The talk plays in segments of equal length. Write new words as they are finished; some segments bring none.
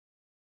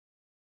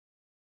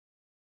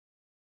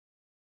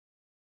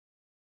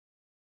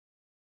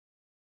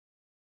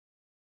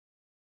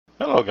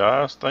Hello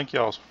guys, thank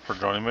y'all for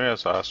joining me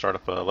as I start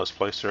up a Let's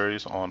Play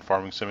series on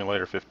Farming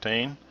Simulator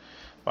 15.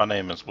 My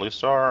name is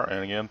Bluestar,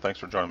 and again, thanks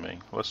for joining me.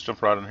 Let's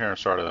jump right in here and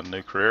start a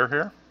new career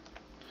here.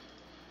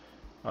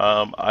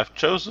 I've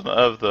chosen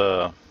of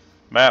the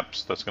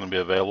maps that's going to be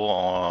available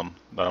on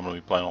that I'm going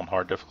to be playing on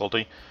hard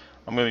difficulty.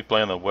 I'm going to be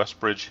playing the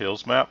Westbridge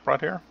Hills map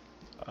right here.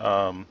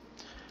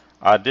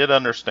 I did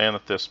understand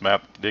that this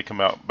map did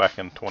come out back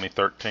in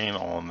 2013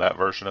 on that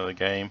version of the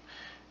game,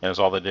 and as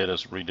all they did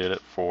is redid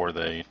it for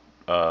the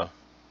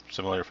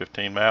Simulator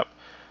 15 map,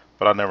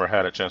 but I never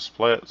had a chance to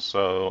play it,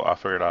 so I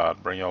figured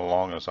I'd bring you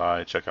along as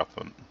I check out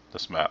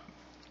this map.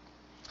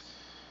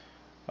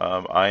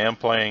 I am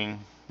playing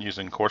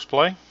using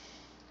Courseplay.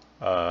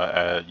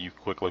 You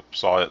quickly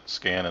saw it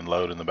scan and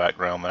load in the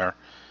background there.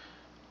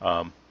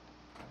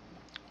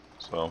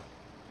 So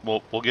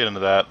we'll get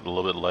into that a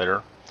little bit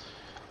later.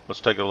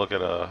 Let's take a look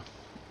at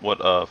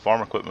what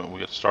farm equipment we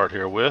get to start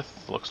here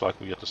with. Looks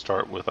like we get to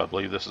start with, I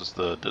believe this is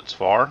the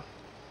Ditzfar.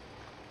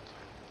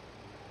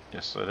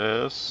 Yes, it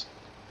is.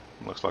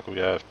 Looks like we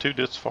have two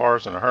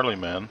Ditzfars and a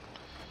Hurleyman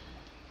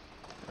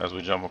as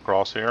we jump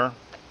across here.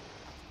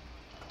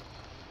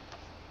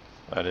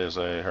 That is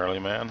a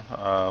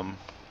Hurleyman.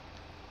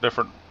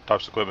 Different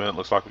types of equipment.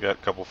 Looks like we got a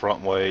couple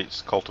front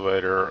weights,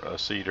 cultivator, a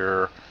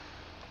seeder,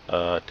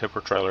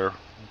 tipper trailer.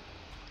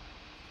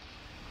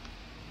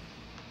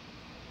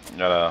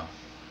 Got a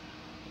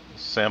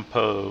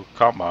Sampo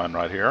combine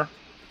right here.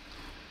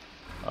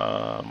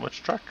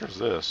 Which tractor is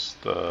this?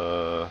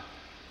 The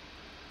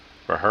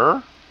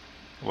Verheer?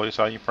 I believe is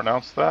how you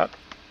pronounce that.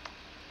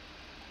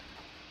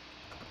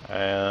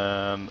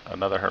 And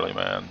another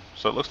Hurleyman.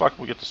 So it looks like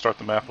we get to start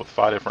the map with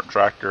 5 different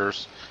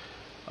tractors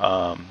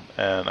and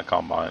a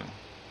combine.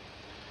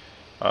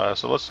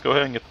 So let's go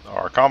ahead and get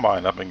our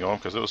combine up and going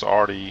because it was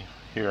already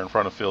here in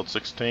front of field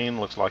 16.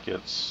 Looks like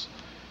it's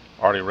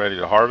already ready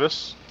to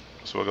harvest.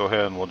 So we'll go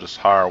ahead and we'll just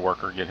hire a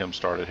worker, get him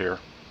started here.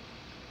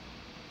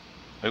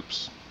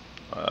 Oops.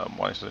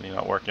 Why is it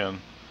not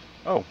working?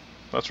 Oh,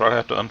 that's right. I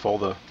have to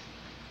unfold the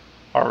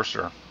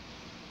harvester.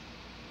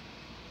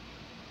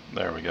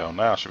 There we go.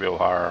 Now I should be able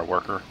to hire a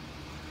worker.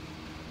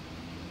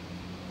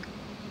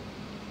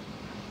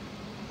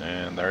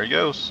 And there he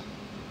goes.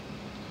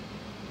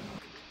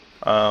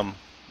 Like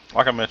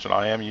I mentioned,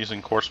 I am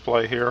using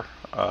Courseplay here,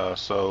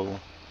 so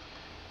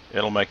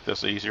it'll make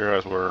this easier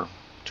as we're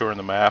touring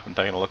the map and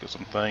taking a look at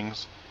some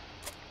things.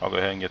 I'll go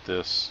ahead and get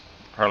this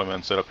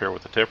Hurleyman set up here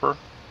with the tipper.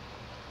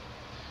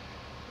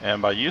 And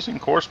by using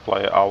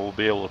Courseplay, I will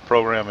be able to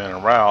program in a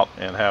route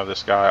and have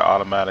this guy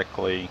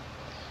automatically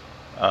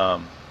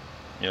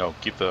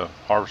keep the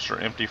harvester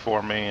empty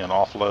for me and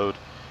offload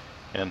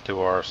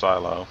into our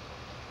silo.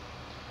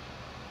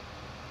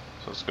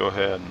 So let's go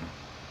ahead and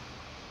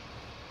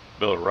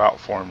build a route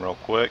for him real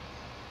quick.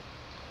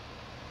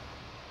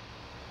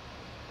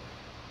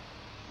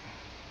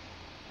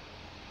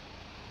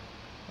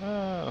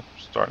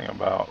 Starting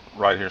about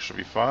right here should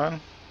be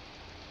fine.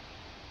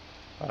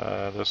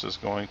 This is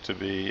going to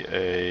be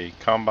a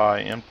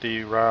combine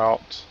empty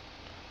route.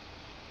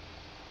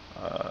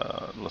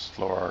 Let's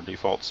lower our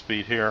default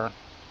speed here.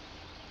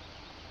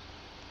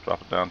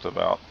 Drop it down to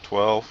about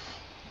 12.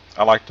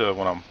 I like to,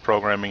 when I'm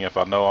programming, if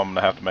I know I'm going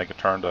to have to make a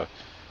turn, to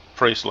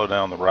pre-slow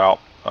down the route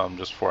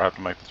just before I have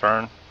to make the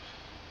turn.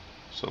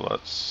 So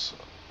let's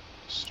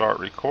start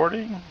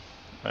recording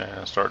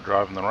and start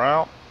driving the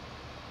route.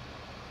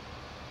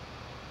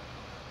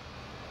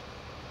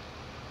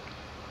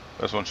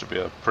 This one should be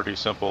a pretty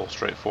simple,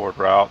 straightforward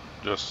route.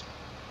 Just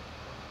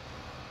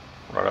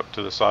right up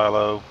to the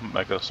silo,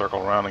 make a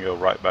circle around and go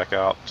right back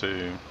out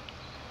to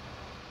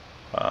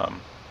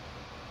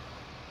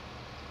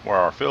where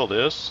our field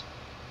is.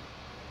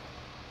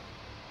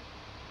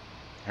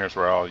 Here's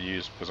where I'll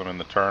use, because I'm in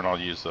the turn, I'll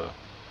use the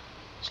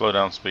slow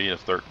down speed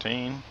of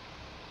 13.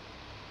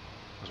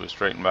 As we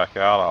straighten back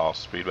out, I'll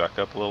speed back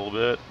up a little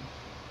bit.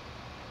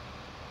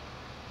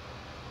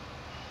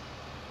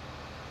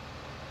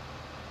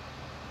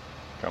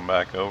 Come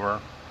back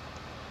over.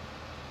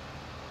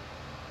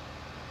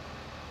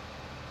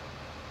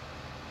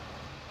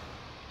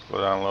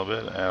 Slow down a little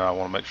bit, and I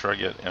want to make sure I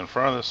get in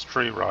front of this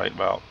tree right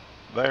about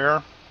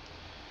there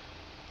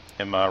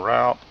in my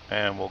route,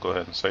 and we'll go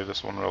ahead and save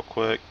this one real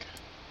quick.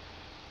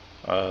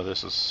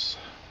 This is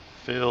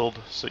field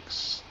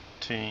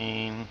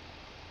 16.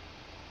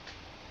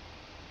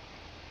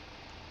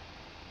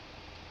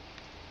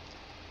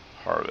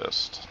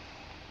 Harvest.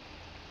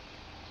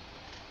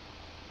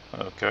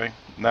 Okay,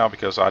 now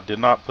because I did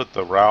not put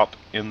the route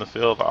in the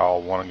field,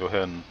 I'll want to go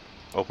ahead and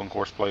open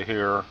Courseplay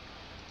here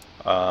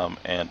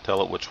and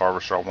tell it which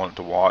harvester I want it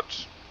to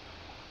watch.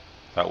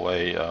 That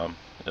way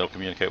it'll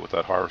communicate with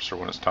that harvester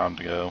when it's time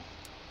to go.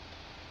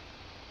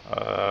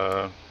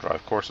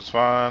 Drive course is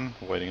fine,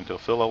 waiting until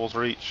fill levels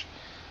reach.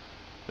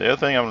 The other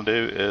thing I'm going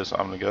to do is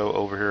I'm going to go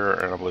over here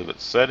and I believe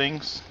it's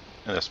settings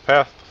and this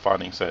path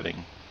finding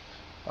setting.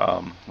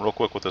 Real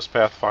quick, what this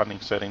path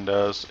finding setting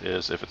does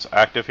is if it's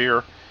active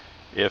here,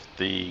 if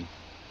the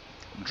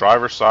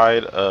driver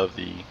side of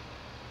the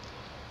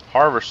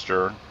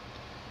harvester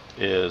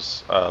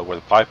is where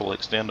the pipe will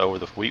extend over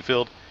the wheat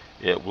field.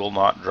 It will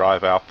not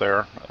drive out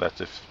there.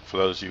 That's if for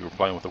those of you who are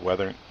playing with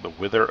the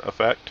wither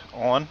effect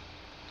on.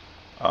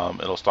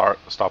 It'll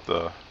stop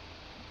the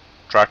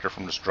tractor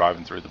from just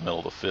driving through the middle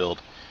of the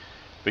field.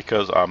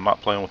 Because I'm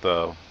not playing with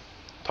the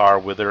tire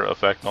wither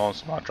effect on,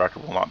 so my tractor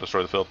will not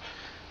destroy the field.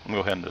 I'm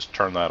going to go ahead and just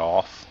turn that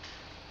off.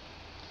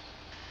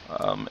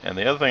 And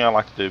the other thing I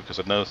like to do, because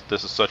I know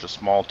this is such a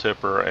small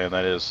tipper, and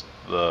that is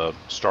the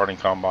starting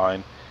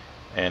combine,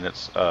 and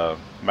its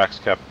max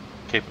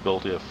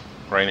capability of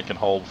grain it can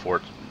hold before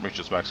it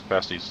reaches max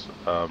capacity is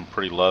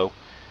pretty low.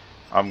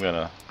 I'm going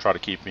to try to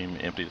keep him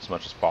emptied as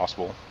much as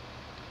possible.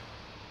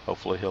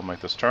 Hopefully he'll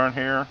make this turn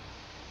here.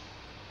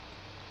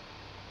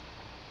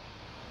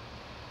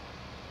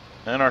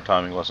 And our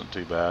timing wasn't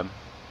too bad.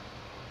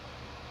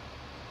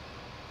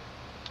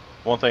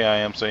 One thing I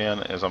am saying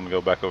is I'm going to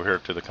go back over here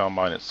to the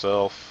combine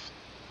itself.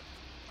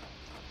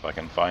 If I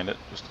can find it,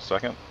 just a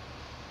second.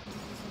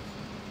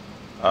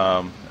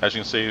 As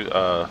you can see,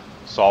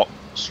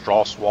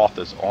 straw swath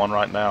is on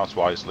right now. That's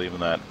why he's leaving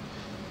that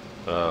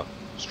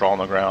straw on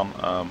the ground.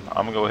 I'm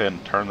going to go ahead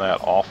and turn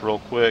that off real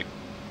quick.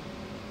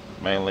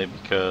 Mainly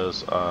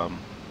because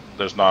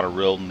there's not a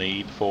real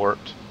need for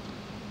it.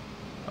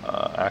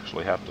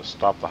 Actually have to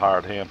stop the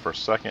hired hand for a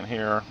second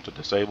here to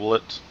disable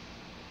it.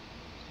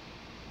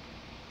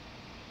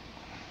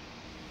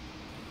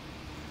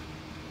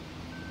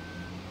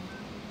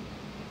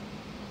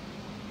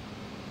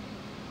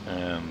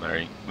 And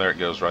there it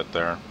goes right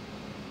there.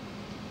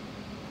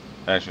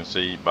 As you can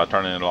see, by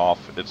turning it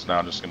off, it's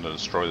now just going to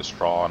destroy the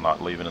straw and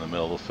not leave it in the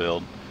middle of the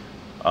field.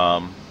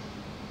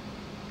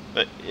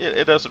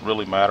 It doesn't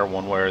really matter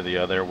one way or the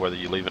other whether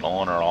you leave it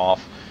on or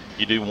off.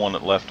 You do want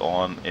it left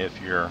on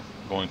if you're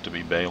going to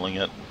be baling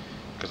it,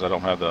 because I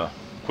don't have the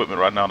equipment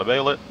right now to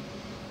bale it.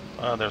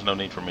 There's no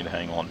need for me to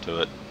hang on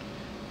to it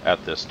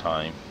at this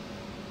time.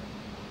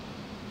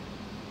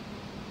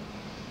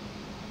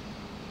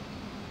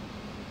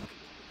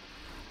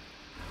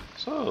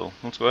 So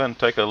let's go ahead and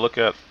take a look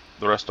at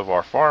the rest of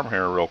our farm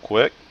here real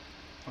quick.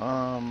 Where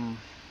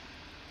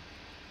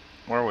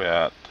are we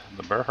at?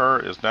 The bear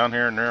herd is down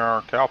here near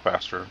our cow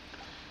pasture.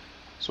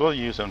 So we'll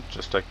use them to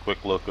just take a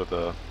quick look at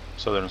the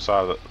southern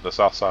side of the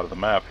south side of the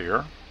map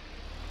here.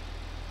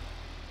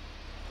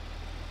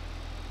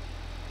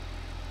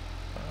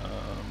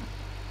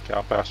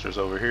 Cow pastures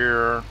over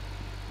here.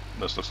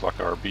 This looks like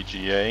our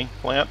BGA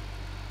plant.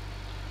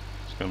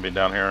 It's going to be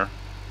down here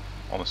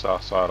on the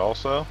south side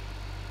also.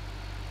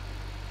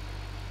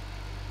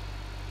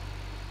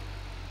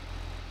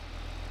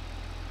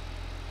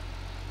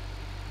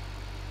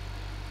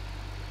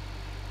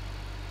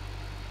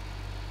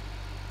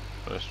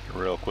 Just a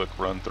real quick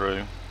run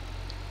through.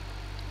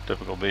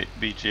 Typical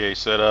BGA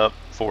setup.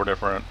 4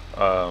 different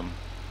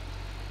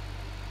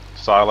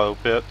silo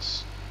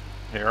pits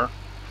here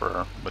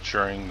for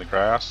maturing the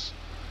grass.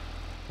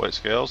 Weight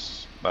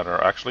scales that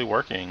are actually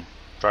working.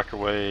 Tractor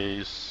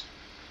weighs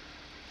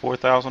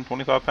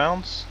 4,025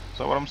 pounds. Is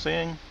that what I'm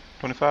seeing?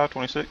 25,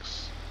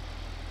 26?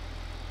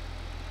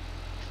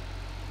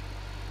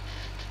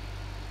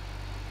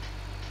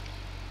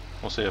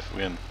 We'll see if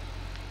we can,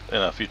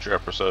 in a future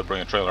episode,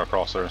 bring a trailer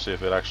across there and see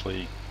if it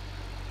actually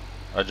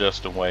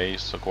adjusts and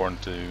weighs according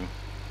to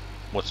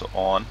what's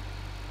on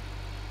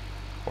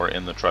or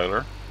in the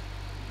trailer.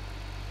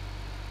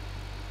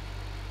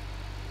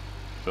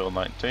 Field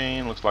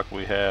 19, looks like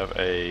we have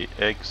a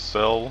egg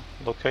cell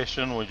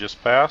location we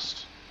just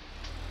passed.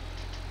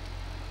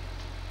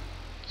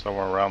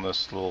 Somewhere around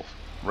this little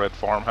red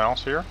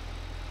farmhouse here.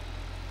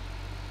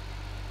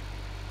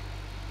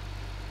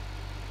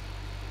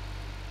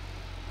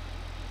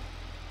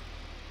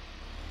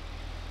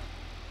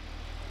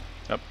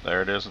 Yep,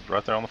 there it is, it's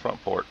right there on the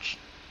front porch.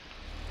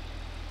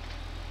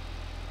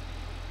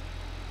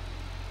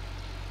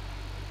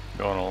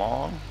 Going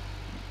along.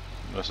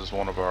 This is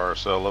one of our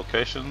cell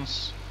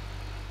locations.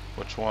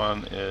 Which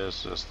one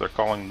is this? They're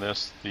calling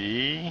this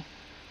the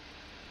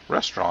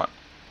restaurant.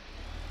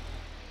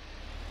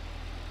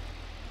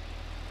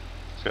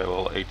 It's got a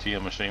little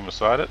ATM machine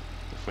beside it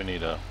if we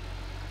need to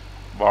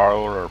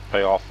borrow or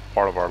pay off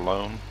part of our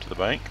loan to the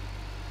bank.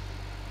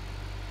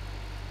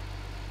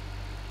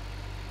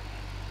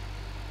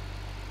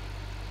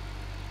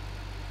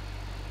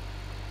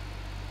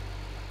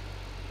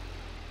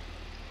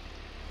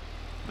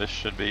 This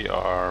should be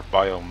our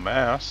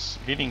biomass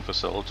heating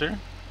facility.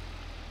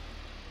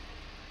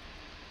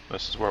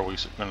 This is where we're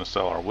going to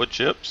sell our wood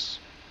chips.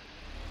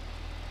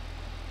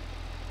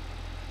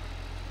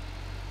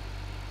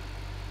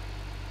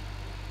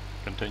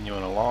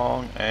 Continuing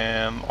along,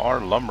 and our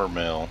lumber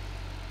mill.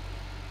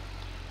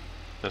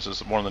 This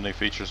is one of the new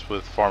features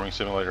with Farming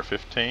Simulator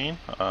 15.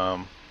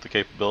 The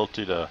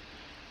capability to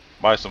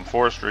buy some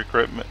forestry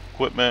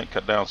equipment,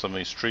 cut down some of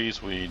these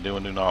trees we do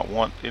and do not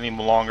want any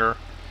longer,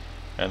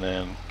 and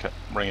then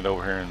bring it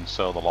over here and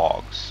sell the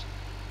logs.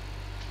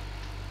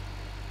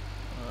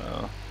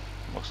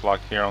 Looks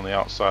like here on the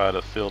outside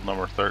of field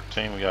number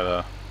 13 we got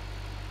a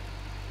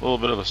little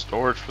bit of a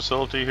storage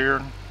facility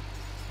here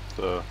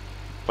to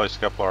place a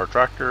couple of our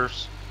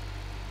tractors.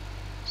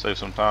 Save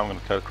some time, I'm going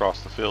to cut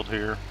across the field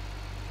here.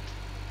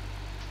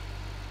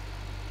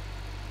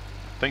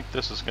 I think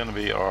this is going to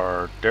be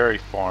our dairy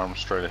farm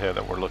straight ahead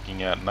that we're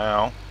looking at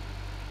now.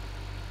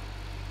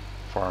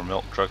 For our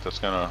milk truck that's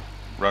going to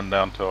run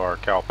down to our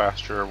cow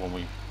pasture when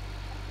we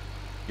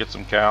get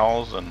some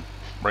cows and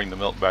bring the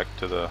milk back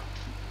to the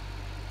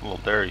little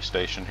dairy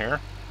station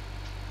here.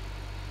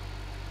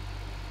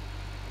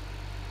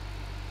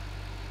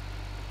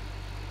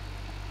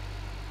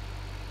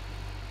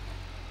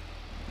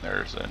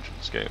 There's the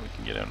entrance gate, we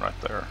can get in right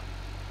there.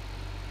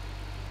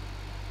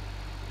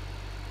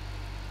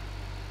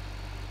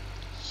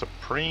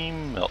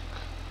 Supreme Milk.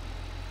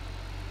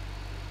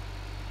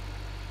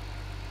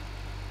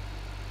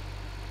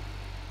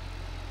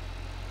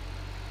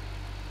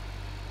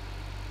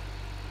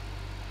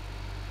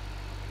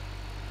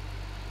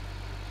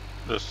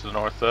 Just to the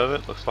north of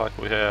it, looks like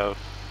we have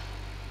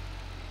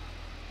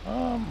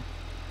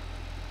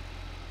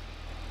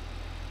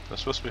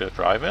that's supposed to be a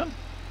drive-in?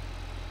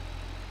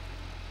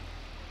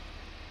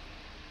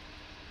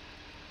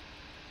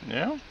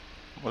 Yeah,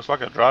 looks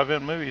like a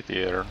drive-in movie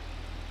theater.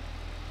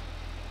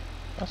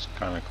 That's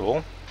kind of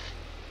cool.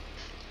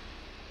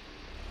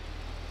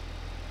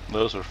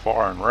 Those are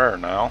far and rare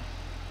now.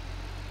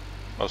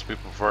 Most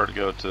people prefer to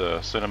go to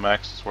Cinemax.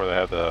 It's where they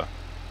have the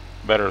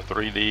better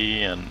 3D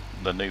and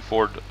the new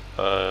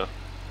 4D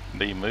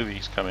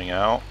movies coming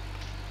out,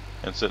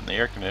 and sit in the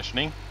air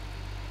conditioning.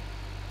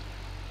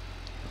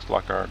 Looks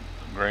like our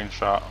grain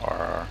shop,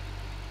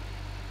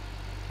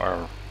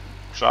 our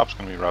shop's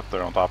going to be right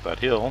there on top of that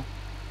hill.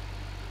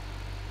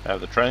 Have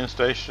the train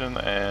station,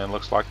 and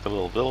looks like the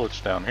little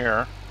village down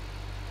here.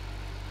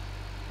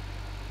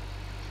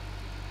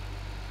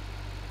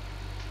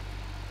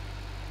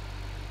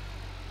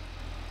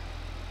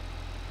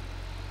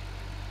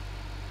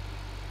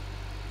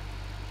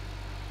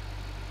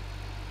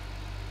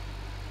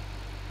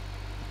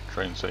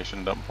 Train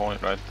station dump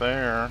point right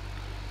there.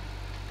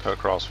 Cut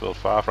across field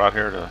 5 right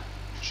here to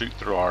shoot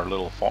through our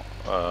little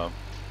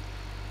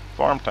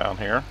farm town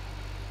here.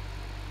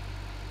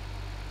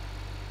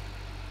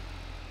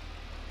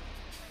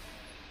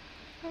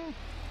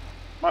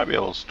 Might be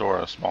able to store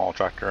a small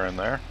tractor in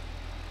there.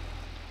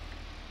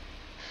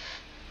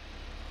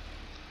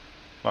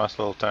 Nice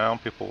little town,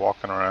 people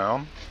walking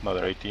around.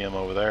 Another ATM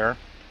over there.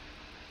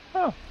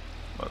 Oh,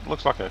 it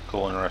looks like a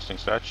cool, interesting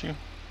statue.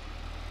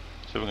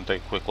 See if we can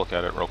take a quick look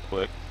at it real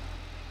quick.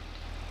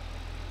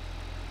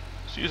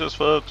 Excuse us,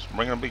 folks,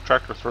 bringing a big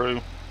tractor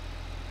through.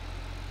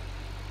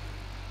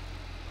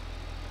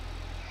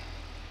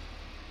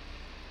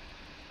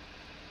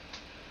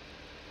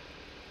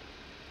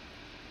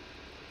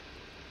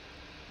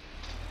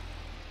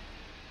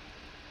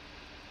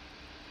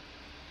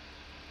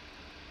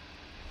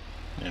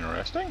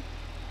 Interesting.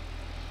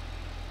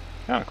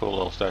 Kind of cool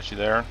little statue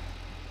there.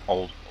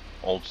 Old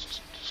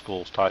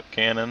school type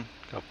cannon.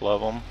 A couple of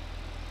them.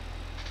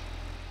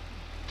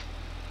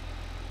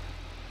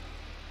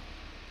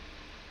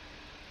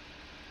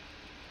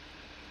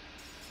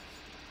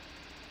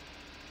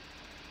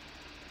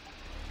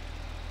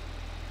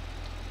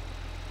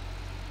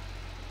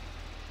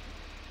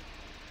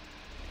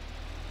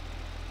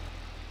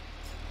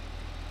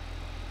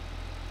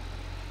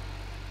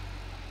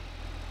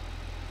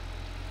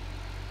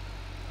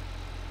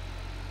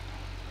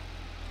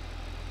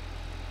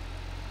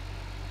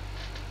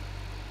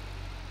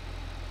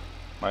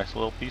 Nice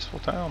little peaceful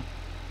town.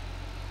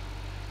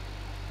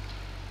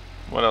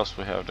 What else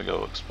we have to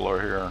go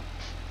explore here?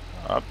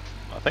 I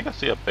think I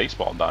see a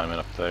baseball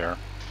diamond up there.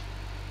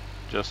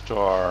 Just to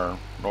our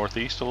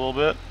northeast a little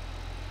bit.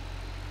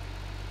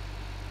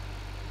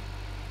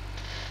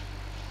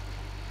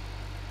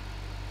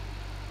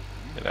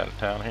 Get out of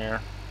town here.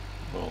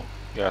 Little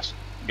gas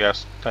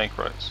tank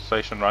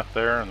station right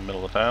there in the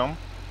middle of town.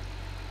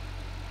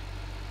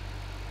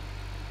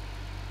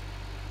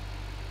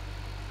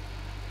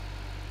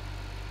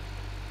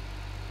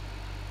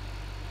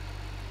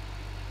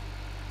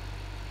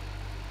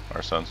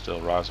 Our sun's still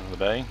rising for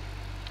the day.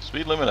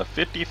 Speed limit of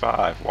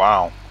 55.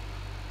 Wow.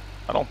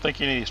 I don't think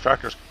any of these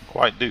tractors can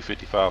quite do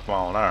 55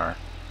 mile an hour.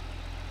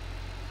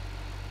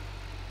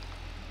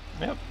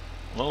 Yep,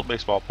 a little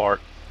baseball park.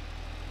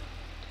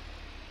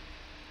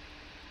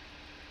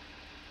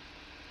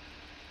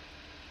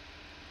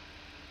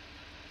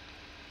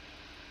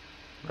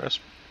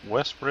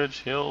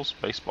 Westbridge Hills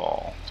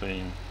baseball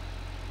team.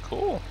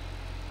 Cool.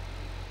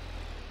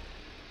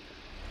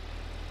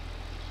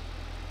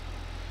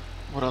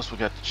 What else we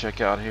got to check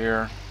out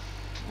here?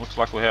 Looks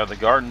like we have the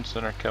garden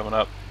center coming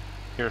up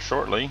here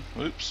shortly.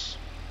 Oops.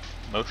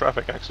 No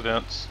traffic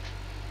accidents.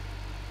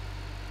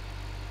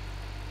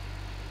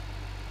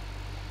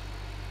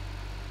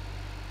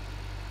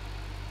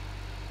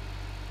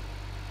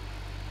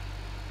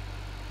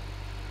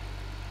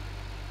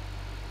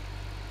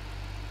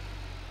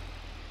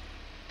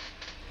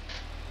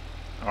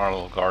 Our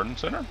little garden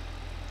center.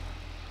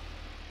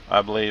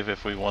 I believe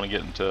if we want to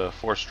get into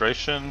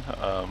forestation,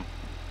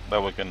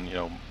 that we can,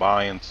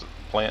 buy and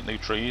plant new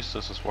trees.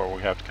 This is where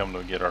we have to come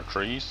to get our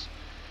trees.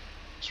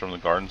 It's from the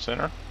garden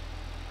center.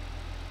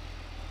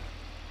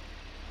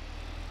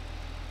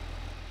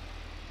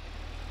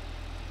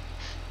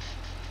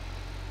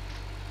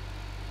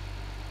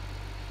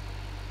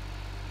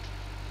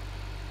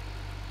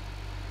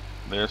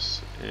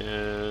 This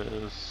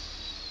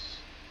is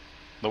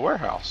the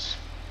warehouse.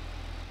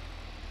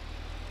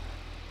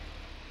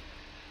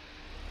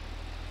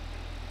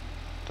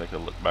 Take a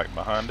look back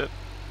behind it.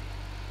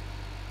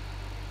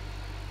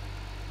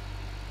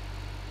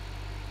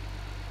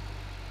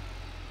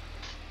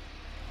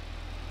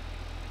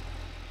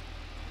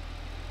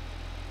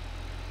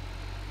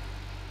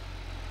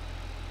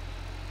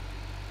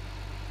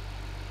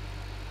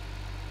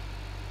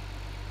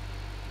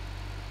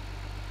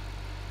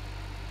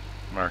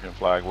 American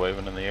flag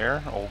waving in the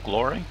air, Old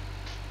Glory.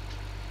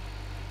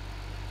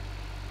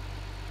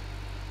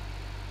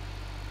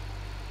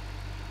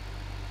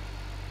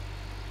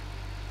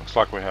 Looks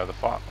like we have the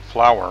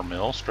flour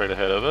mill straight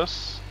ahead of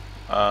us,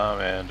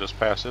 and just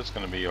past it's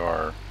going to be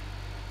our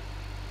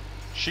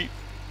sheep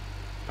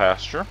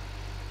pasture.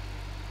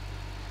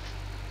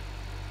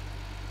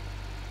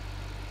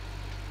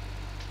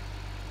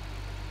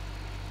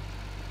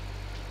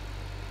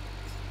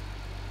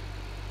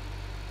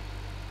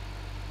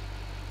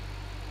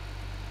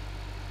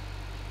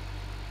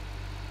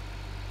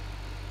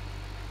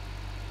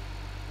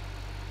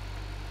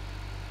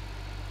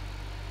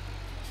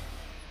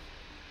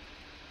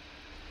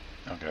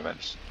 Okay, that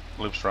just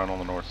loops around on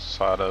the north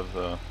side of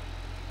the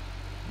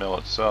mill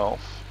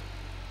itself.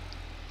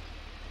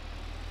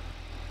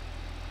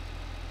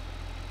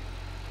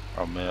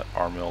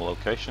 Our mill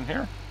location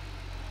here.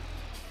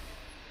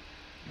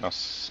 Now,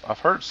 I've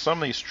heard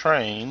some of these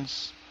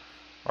trains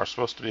are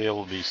supposed to be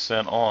able to be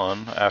sent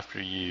on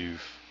after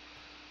you've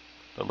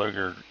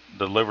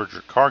delivered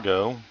your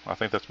cargo. I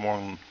think that's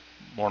more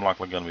than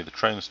likely going to be the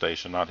train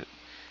station, not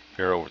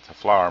here over at the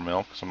flour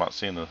mill, because I'm not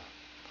seeing the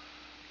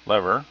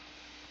lever.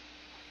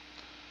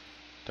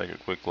 Take a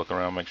quick look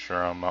around, make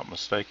sure I'm not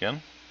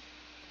mistaken.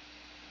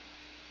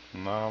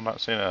 No, I'm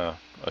not seeing a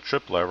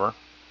trip lever.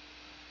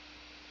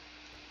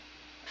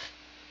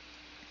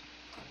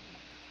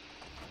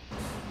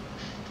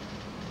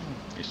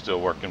 He's still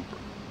working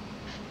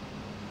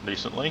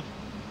decently.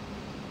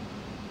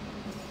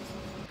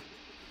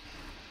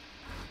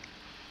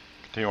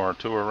 Continue our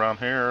tour around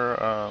here.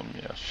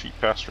 Yeah, sheep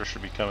pasture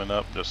should be coming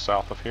up just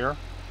south of here.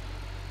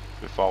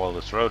 If we follow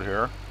this road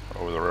here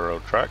over the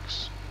railroad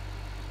tracks.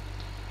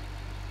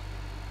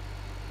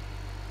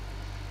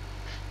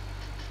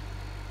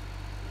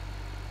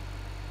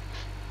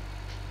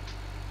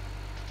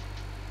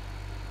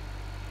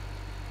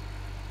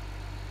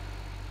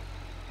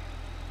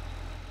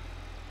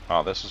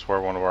 This is where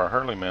one of our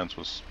Hurleymans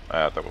was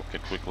at. That we'll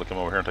quickly come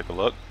over here and take a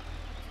look.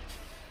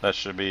 That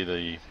should be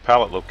the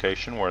pallet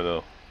location where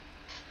the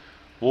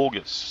wool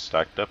gets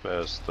stacked up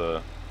as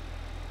the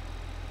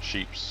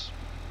sheep's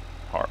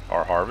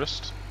are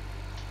harvested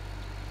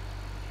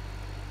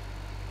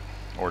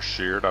or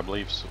sheared, I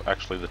believe is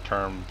actually the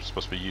term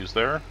supposed to be used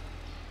there.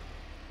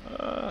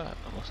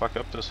 It looks like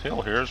up this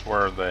hill here is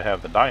where they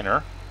have the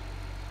diner.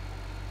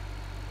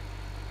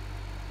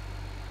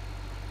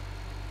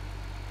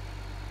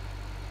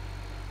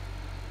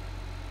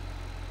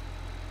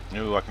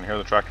 Ooh, I can hear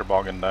the tractor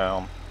bogging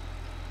down.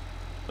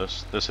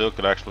 This hill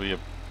could actually be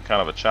kind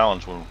of a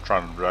challenge when we're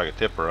trying to drag a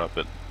tipper up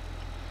it.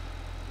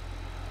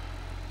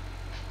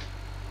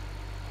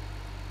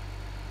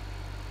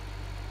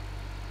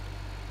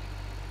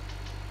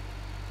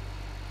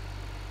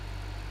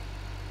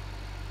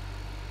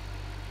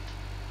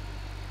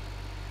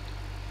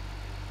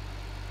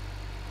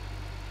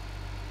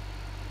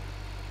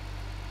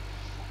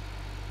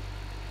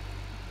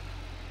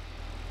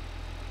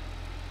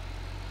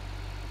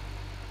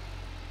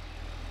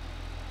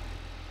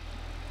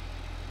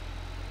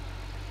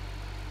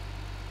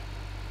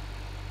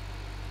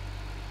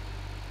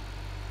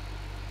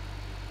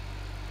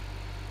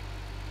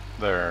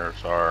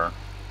 There's our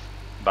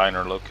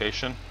diner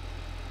location.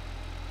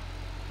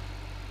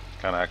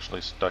 Kind of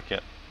actually stuck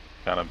it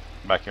kind of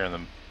back here in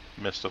the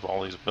midst of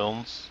all these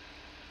buildings.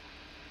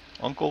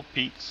 Uncle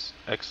Pete's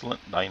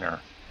Excellent Diner.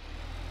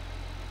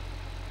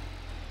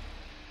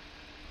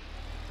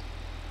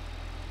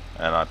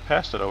 And I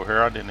passed it over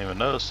here, I didn't even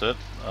notice it.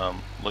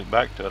 Look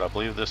back to it, I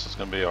believe this is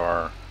going to be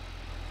our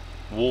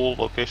wool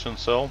location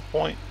sell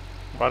point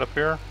right up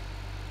here.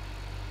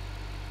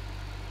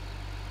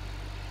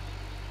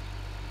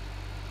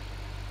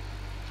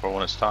 For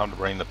when it's time to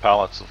bring the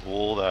pallets of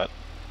wool that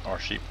our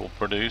sheep will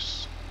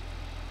produce.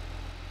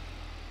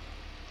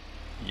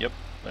 Yep,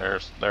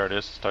 there it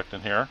is, tucked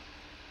in here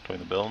between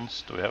the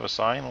buildings. Do we have a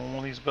sign on one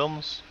of these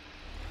buildings?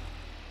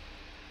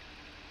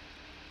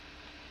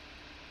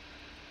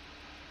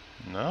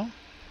 No.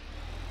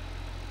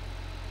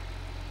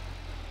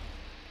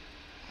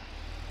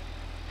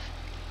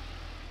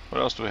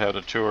 What else do we have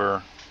to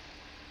tour?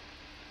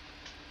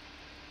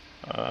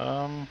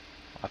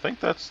 I think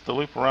that's the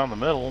loop around the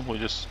middle. We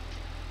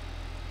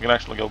can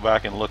actually go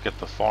back and look at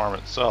the farm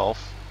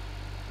itself.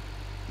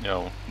 You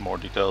know, more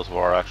details of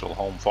our actual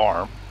home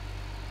farm.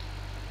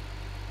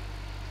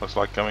 Looks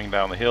like coming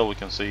down the hill we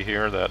can see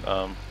here that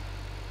we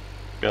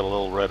got a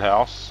little red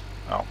house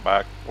out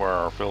back where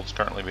our field's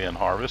currently being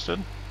harvested.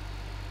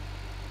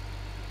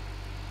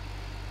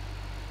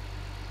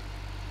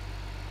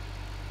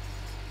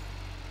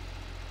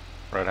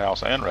 red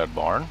house and red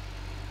barn.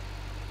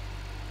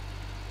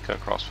 Cut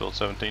across field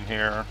 17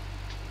 here.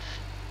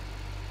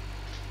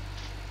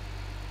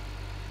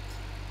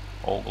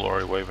 Old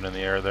Glory waving in the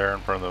air there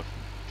in front of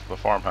the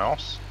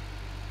farmhouse.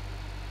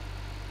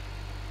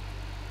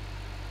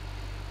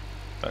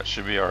 That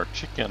should be our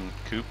chicken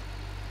coop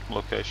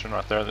location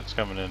right there that's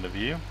coming into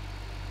view.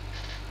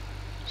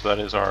 So that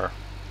is our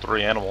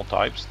 3 animal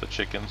types, the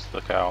chickens,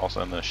 the cows,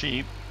 and the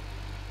sheep.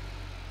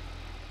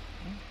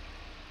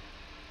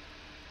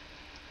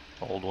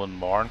 Old wooden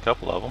barn,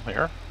 couple of them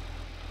here.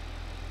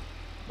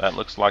 That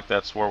looks like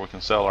that's where we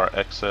can sell our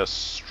excess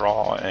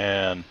straw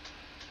and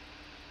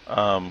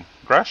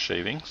grass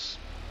shavings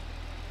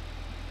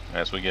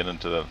as we get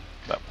into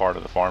that part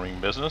of the farming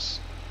business.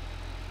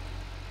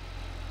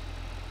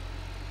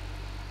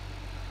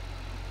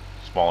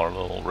 Smaller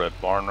little red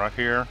barn right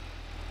here.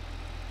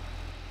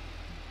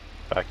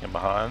 Back in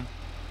behind.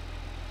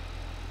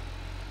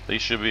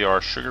 These should be our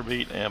sugar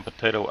beet and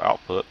potato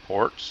output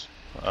ports.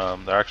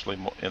 They're actually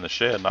in the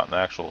shed, not in the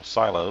actual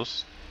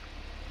silos.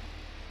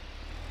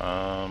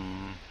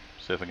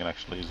 See if I can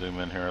actually zoom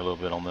in here a little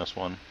bit on this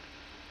one.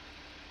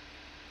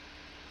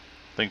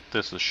 I think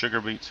this is sugar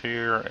beets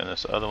here, and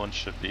this other one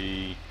should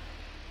be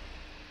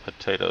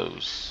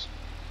potatoes.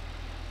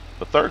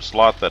 The third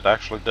slot that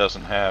actually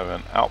doesn't have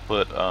an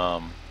output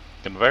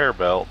conveyor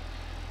belt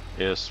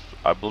is,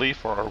 I believe,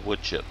 for our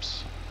wood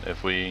chips.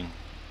 If we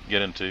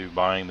get into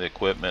buying the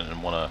equipment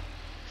and want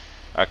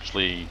to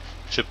actually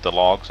chip the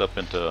logs up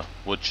into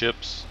wood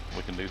chips,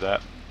 we can do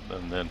that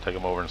and then take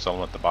them over and sell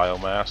them at the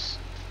biomass.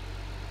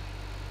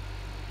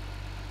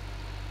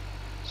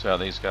 See how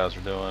these guys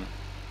are doing.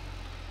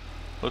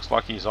 Looks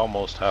like he's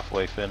almost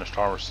halfway finished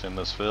harvesting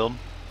this field.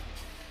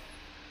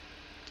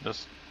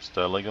 Just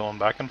steadily going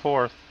back and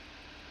forth.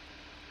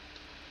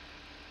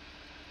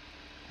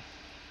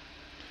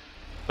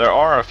 There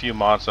are a few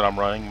mods that I'm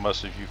running.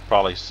 Most of you've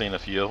probably seen a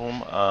few of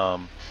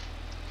them.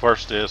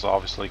 First is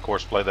obviously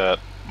Courseplay that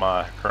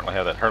I currently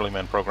have that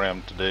Hurleyman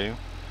program to do.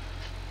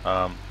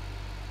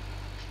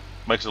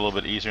 Makes it a little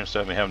bit easier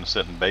instead of me having to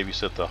sit and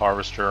babysit the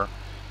harvester.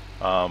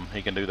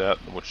 He can do that,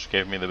 which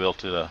gave me the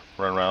ability to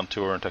run around,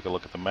 tour, and take a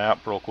look at the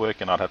map real quick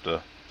and not have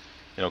to,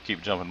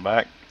 keep jumping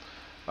back.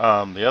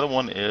 The other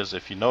one is,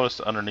 if you notice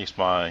underneath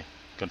my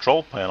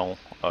control panel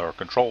or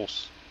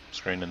controls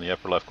screen in the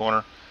upper left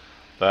corner,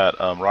 that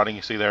writing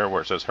you see there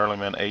where it says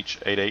Hurleyman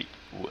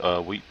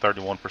H88 wheat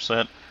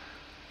 31%,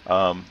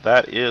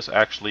 that is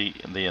actually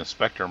the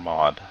inspector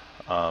mod.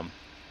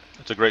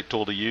 It's a great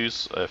tool to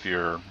use if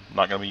you're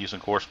not going to be using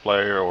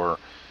Courseplay, or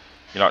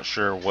you're not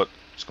sure what's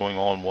going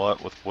on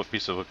with what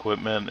piece of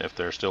equipment, if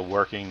they're still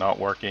working, not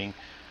working.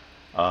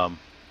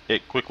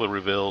 It quickly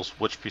reveals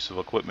which piece of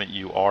equipment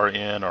you are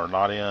in or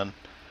not in,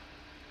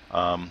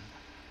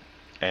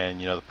 and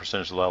the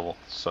percentage level.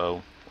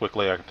 So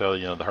quickly I can tell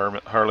you, the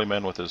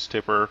Hurleyman with his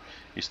tipper,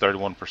 he's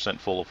 31%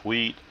 full of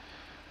wheat.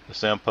 The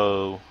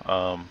Sampo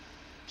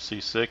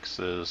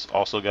C6 is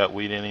also got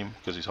wheat in him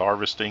because he's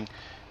harvesting.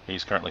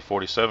 He's currently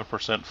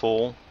 47%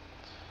 full.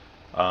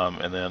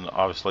 And then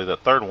obviously the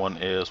third one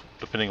is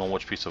depending on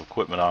which piece of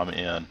equipment I'm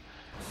in.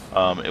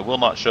 It will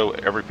not show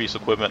every piece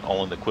of equipment,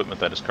 only the equipment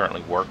that is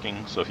currently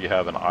working. So if you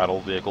have an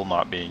idle vehicle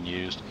not being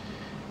used,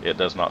 it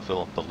does not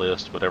fill up the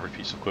list, but every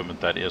piece of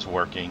equipment that is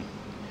working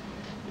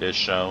is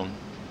shown,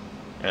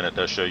 and it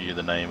does show you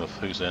the name of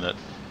who's in it.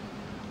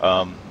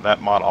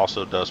 That mod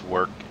also does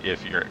work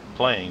if you're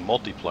playing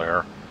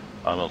multiplayer.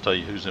 It'll tell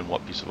you who's in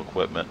what piece of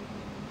equipment.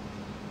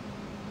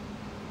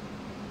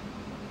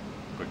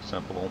 Quick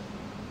simple.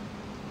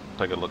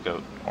 Take a look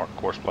at our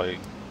Courseplay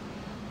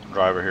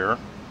driver here.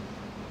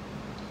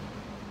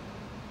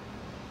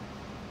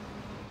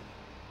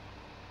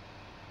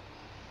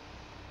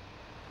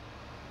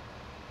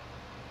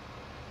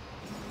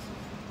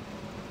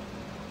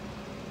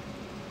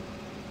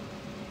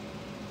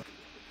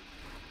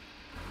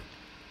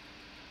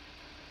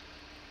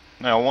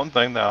 Now, one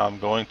thing that I'm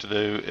going to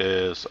do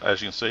is,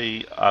 as you can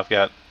see, I've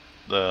got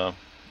the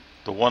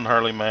one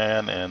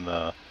Hurleyman and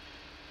the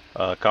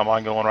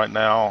combine going right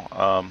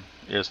now.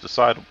 Is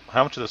decide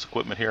how much of this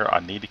equipment here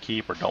I need to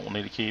keep or don't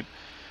need to keep,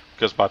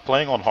 because by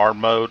playing on hard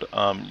mode,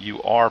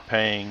 you are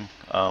paying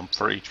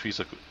for each piece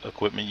of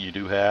equipment you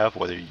do have,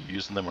 whether you're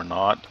using them or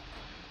not.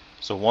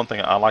 So one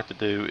thing I like to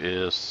do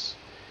is,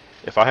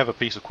 if I have a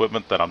piece of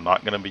equipment that I'm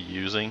not going to be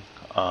using,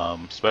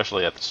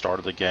 especially at the start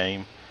of the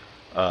game,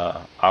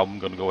 I'm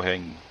going to go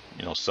ahead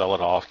and sell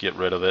it off, get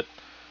rid of it,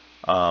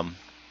 and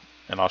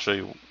I'll show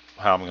you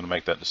how I'm going to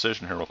make that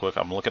decision here real quick.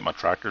 I'm going to look at my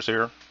tractors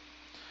here,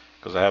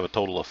 because I have a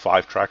total of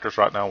 5 tractors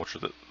right now, which are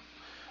the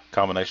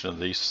combination of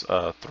these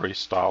 3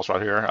 styles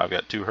right here. I've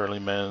got 2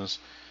 Hurleymans,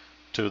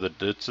 2 of the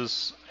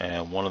Dutzes,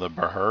 and 1 of the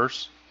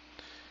Behrs.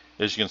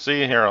 As you can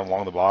see here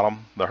along the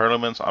bottom, the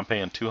Hurleymans, I'm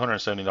paying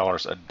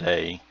 $270 a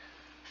day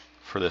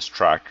for this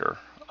tractor.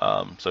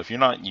 So if you're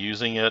not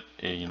using it,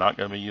 you're not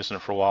going to be using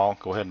it for a while,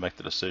 go ahead and make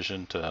the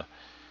decision to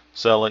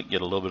sell it, get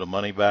a little bit of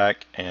money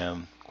back,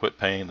 and quit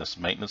paying this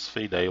maintenance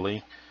fee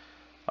daily.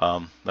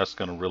 That's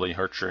going to really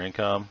hurt your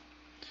income.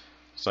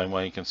 Same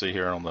way you can see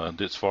here on the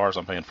Ditz Fars,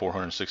 I'm paying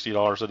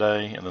 $460 a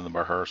day, and then the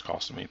Berher is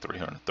costing me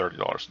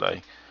 $330 a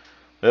day.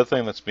 The other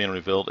thing that's being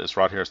revealed is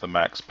right here is the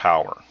max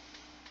power.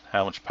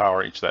 How much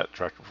power each of that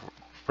tractor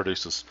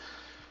produces.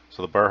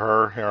 So the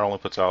Berher here only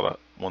puts out at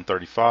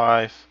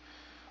 135.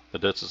 The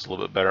Ditz is a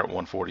little bit better at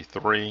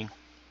 143.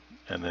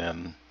 And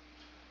then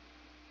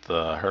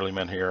the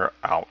Hurleyman here,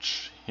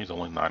 ouch, he's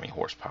only 90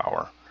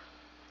 horsepower.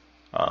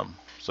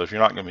 So if you're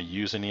not going to be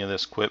using any of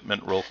this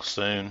equipment real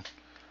soon,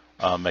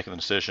 making the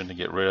decision to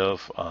get rid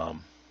of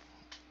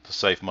to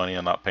save money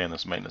and not paying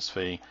this maintenance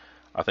fee,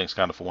 I think it's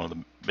kind of one of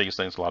the biggest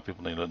things a lot of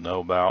people need to know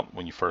about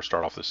when you first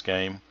start off this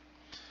game.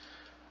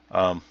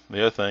 The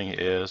other thing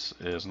is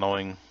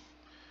knowing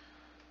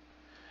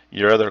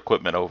your other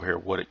equipment over here,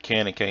 what it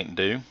can and can't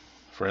do.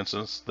 For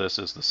instance, this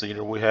is the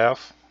seeder we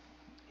have.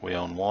 We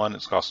own one.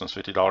 It's costing us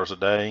 $50 a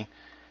day,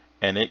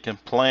 and it can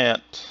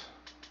plant,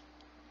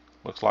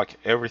 looks like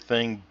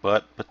everything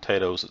but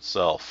potatoes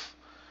itself.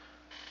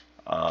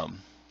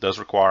 Does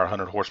require a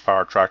 100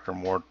 horsepower tractor or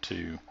more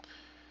to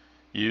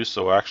use,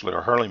 so actually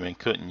our Hurleyman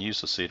couldn't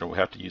use the seeder. We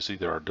have to use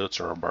either our Ditz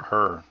or our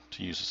Berher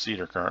to use the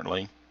seeder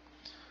currently.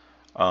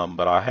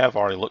 But I have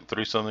already looked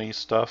through some of these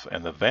stuff,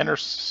 and the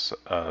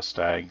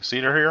Vanderstag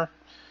seeder here,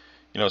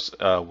 you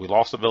know, we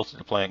lost the ability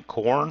to plant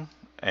corn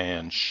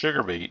and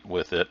sugar beet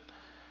with it.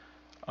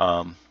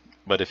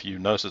 But if you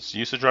notice its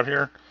usage right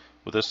here,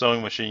 with this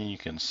sowing machine, you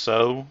can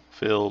sow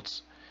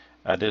fields.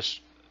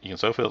 Additionally,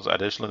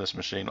 this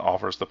machine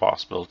offers the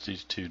possibility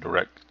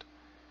to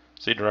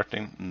seed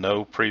directing,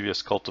 no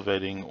previous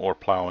cultivating or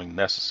plowing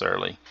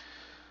necessarily.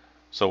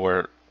 So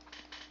we're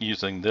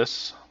using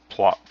this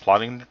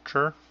plotting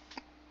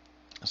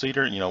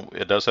seeder. You know,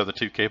 it does have the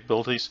two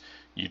capabilities.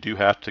 You do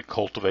have to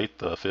cultivate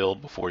the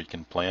field before you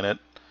can plant it.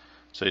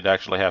 So you'd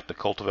actually have to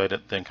cultivate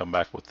it, then come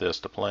back with this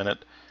to plant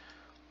it.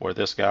 Where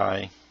this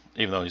guy,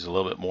 even though he's a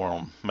little bit more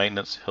on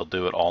maintenance, he'll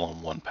do it all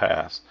in one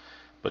pass.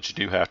 But you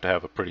do have to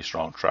have a pretty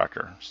strong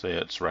tractor. Say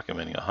it's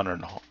recommending a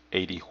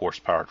 180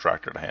 horsepower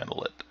tractor to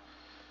handle it.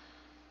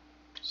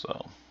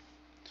 So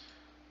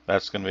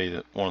that's going to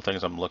be one of the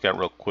things I'm going to look at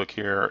real quick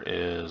here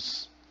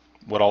is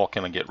what all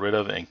can I get rid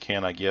of, and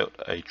can I get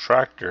a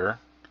tractor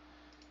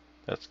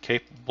that's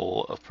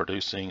capable of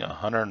producing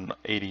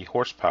 180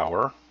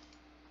 horsepower.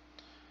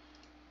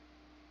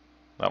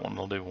 That one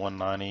will do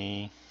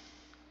 190.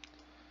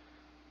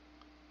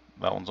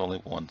 That one's only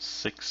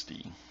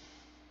 160.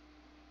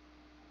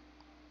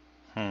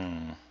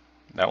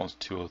 That one's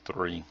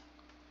 203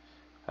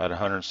 at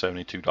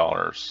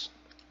 $172.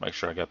 Make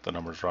sure I got the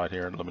numbers right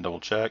here. Let me double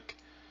check.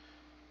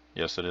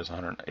 Yes, it is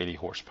 180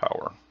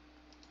 horsepower.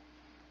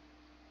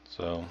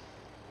 So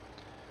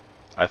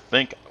I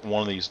think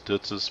one of these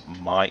Ditzes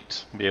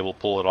might be able to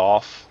pull it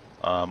off.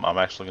 I'm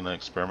actually going to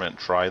experiment and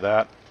try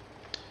that.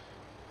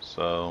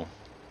 So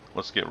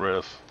let's get rid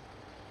of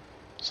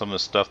some of the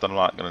stuff that I'm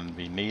not going to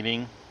be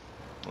needing.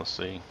 Let's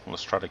see.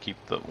 Let's try to keep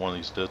one of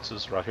these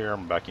Ditzes right here.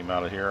 I'm back him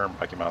out of here. I'm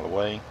back him out of the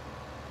way.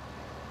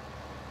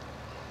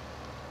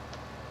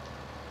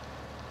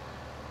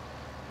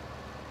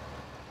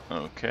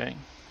 Okay.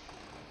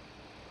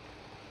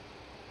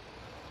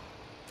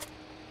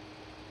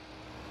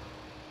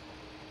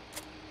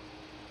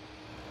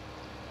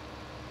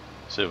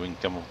 See if we can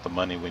come up with the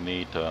money we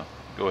need to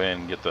go ahead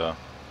and get the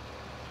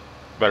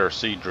better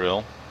seed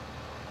drill.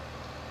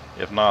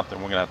 If not,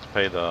 then we're going to have to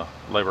pay the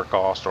labor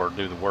cost or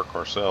do the work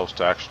ourselves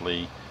to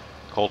actually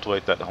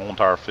cultivate that whole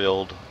entire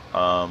field,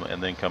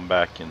 and then come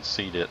back and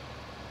seed it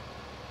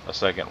a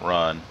second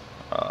run.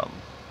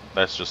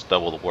 That's just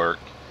double the work.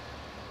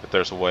 If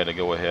there's a way to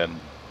go ahead and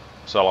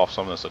sell off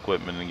some of this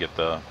equipment and get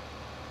the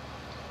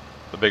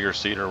bigger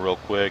seeder real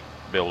quick,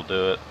 be able to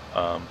do it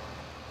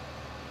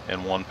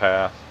in one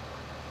pass,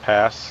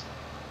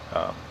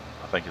 I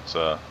think it's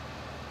a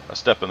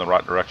step in the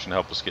right direction to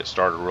help us get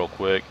started real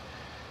quick.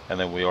 And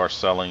then we are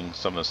selling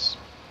some of this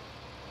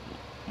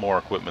more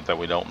equipment that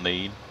we don't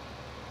need,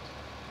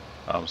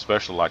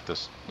 especially like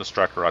this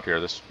tractor right here.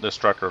 This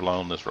tractor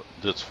alone, this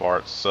Ditz Far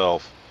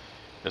itself,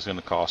 is going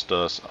to cost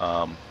us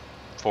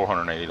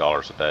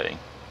 $480 a day.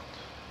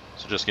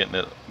 So just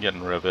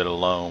getting rid of it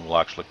alone will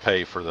actually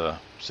pay for the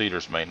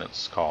seeder's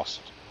maintenance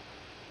cost.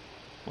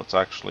 Let's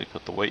actually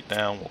put the weight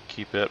down. We'll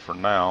keep it for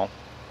now.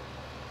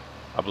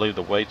 I believe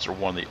the weights are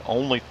one of the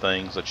only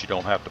things that you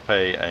don't have to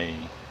pay a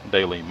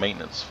daily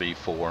maintenance fee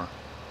for.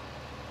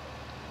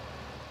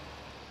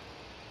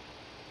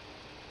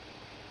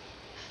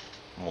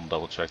 We'll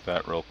double check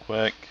that real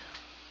quick.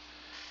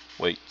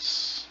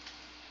 Weights.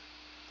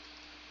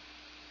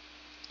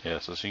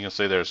 Yes, as you can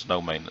see, there's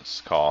no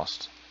maintenance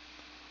cost.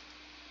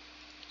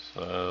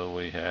 So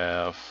we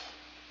have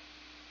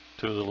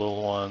two of the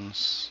little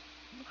ones,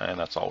 and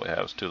that's all we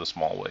have is two of the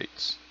small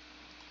weights.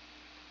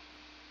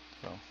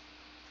 So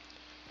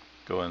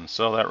go ahead and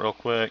sell that real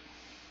quick.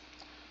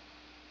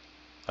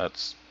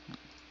 That's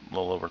a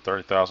little over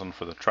 $30,000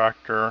 for the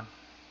tractor,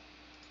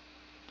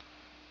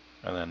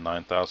 and then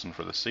 $9,000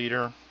 for the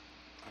seeder.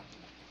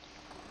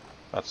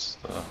 That's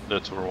the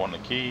Ditz we're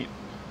wanting to keep.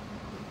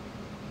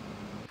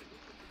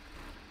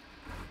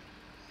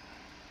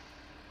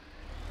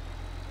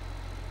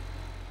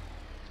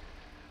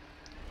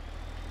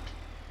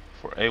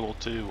 able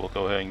to, we'll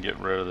go ahead and get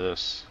rid of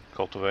this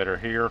cultivator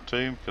here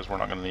too, because we're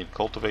not going to need to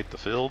cultivate the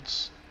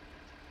fields.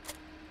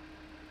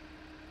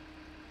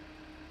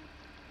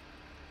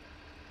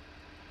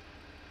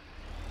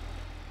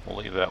 We'll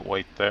leave that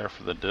weight there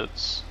for the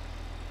dits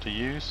to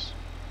use,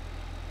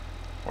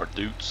 or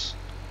doots.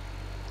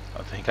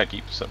 I think I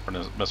keep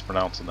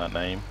mispronouncing that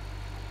name.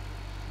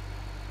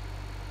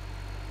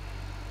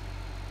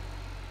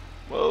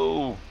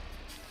 Whoa!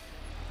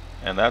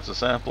 And that's a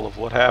sample of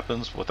what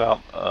happens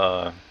without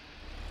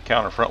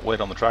counter front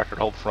weight on the tractor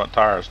to hold the front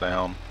tires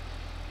down.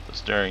 The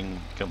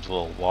steering becomes a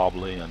little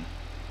wobbly and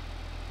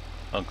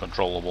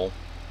uncontrollable.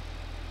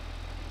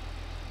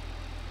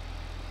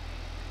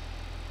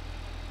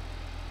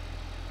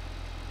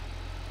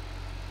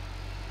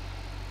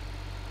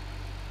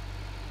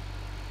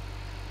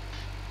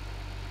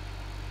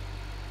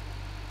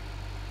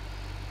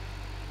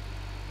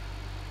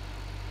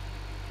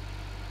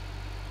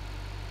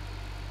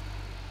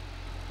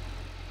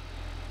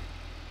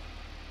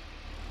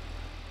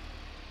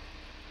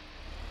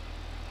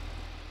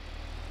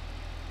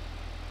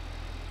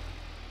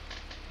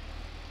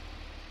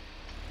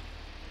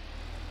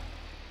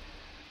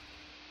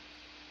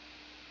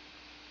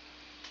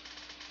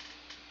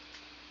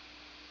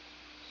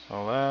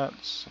 So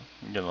that's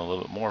getting a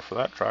little bit more for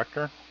that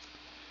tractor.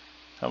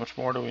 How much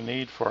more do we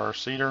need for our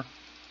seeder?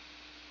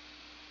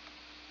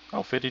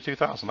 Oh,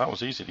 52,000. That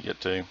was easy to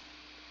get to.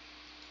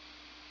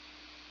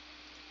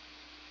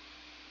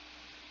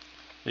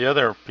 The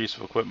other piece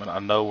of equipment I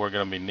know we're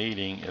going to be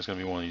needing is going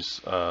to be one of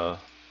these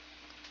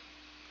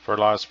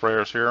fertilizer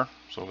sprayers here.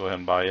 So we'll go ahead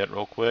and buy it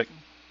real quick.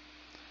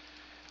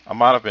 I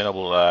might have been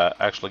able to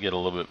actually get a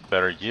little bit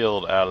better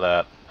yield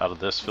out of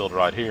this field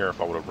right here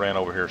if I would have ran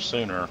over here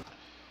sooner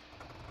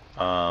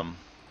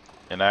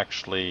and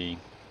actually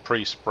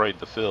pre-sprayed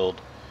the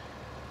field.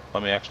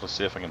 Let me actually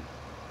see if I can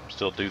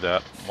still do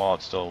that while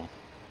it's still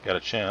got a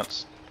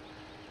chance.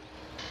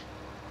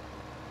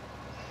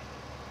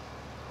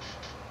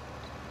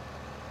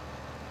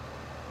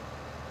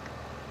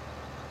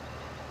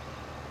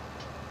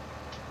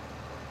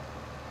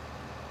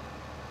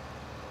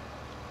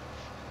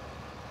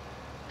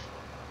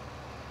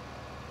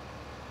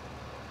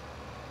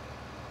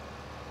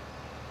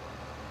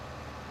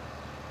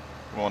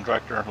 Come on,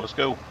 tractor, let's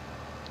go.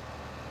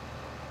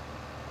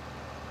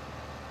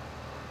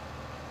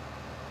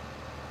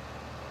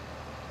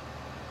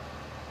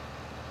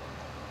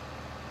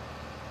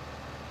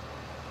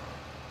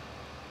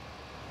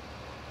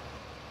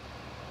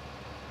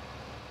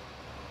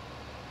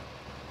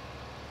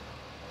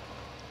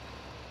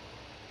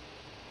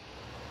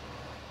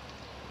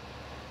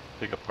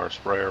 Pick up our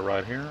sprayer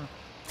right here.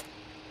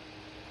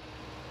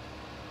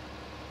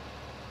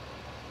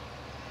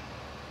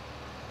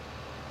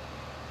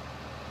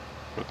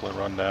 Quickly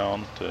run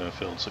down to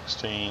field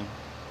 16.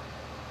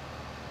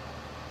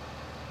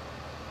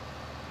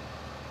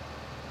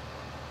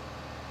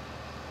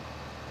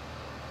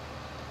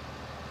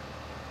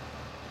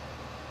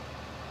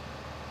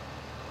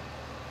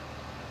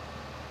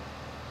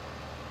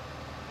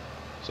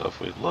 So if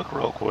we look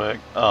real quick,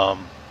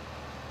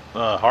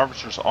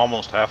 harvester's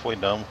almost halfway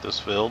done with this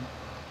field.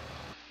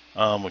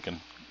 We can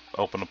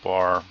open up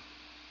our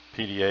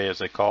PDA as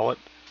they call it,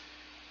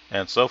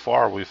 and so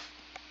far we've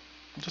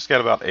just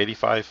got about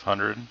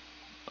 8,500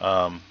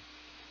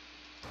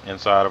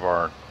 inside of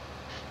our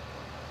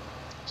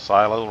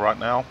silo right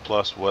now,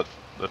 plus what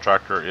the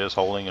tractor is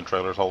holding and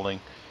trailer's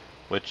holding,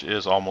 which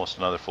is almost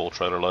another full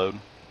trailer load.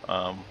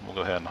 We'll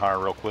go ahead and hire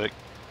real quick,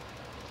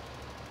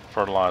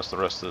 fertilize the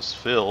rest of this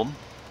field,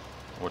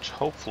 which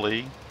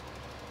hopefully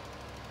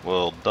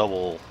will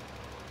double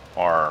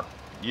our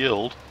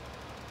yield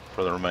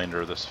for the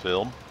remainder of this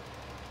field.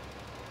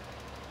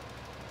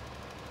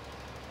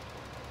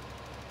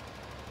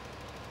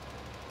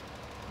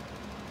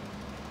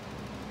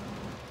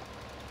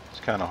 It's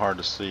kind of hard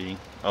to see.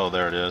 Oh,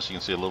 there it is. You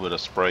can see a little bit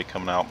of spray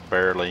coming out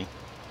barely.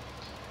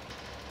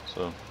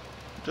 So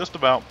just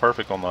about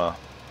perfect on the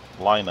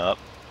lineup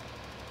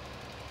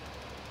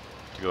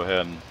to go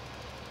ahead and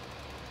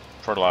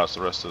fertilize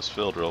the rest of this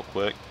field real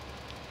quick.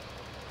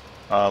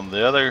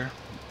 The other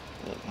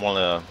one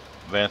of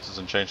the advances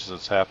and changes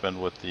that's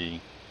happened with the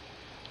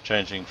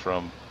changing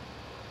from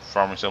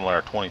Farming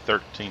Simulator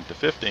 2013 to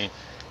 15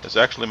 is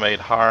actually made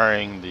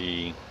hiring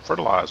the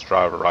fertilizer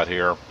driver right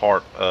here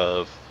part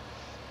of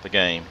the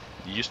game.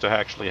 You used to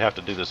actually have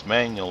to do this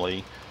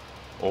manually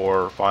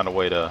or find a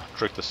way to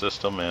trick the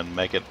system and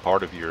make it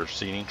part of your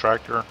seeding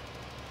tractor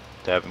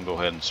to have him go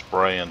ahead and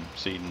spray and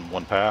seed in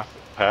one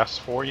pass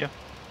for you.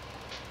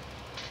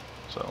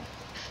 So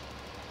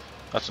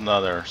that's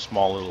another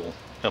small little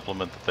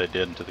implement that they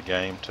did into the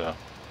game to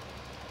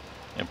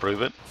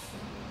improve it.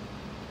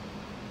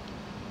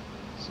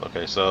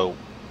 Okay, so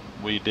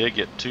we did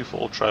get 2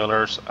 full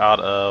trailers out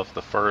of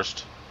the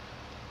first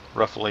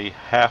roughly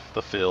half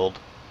the field,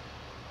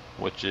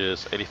 which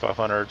is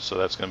 8,500, so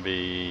that's going to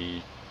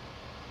be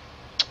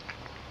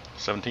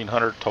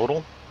 1,700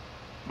 total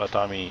by the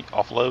time he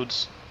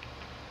offloads.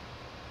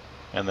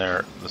 And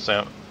there,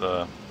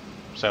 the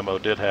Sambo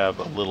did have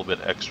a little bit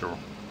extra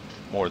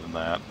more than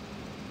that.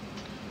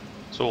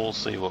 So we'll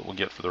see what we'll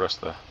get for the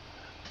rest of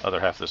the other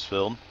half of this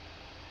field.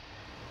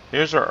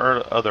 Here's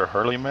our other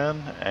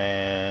Hurleyman,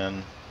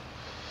 and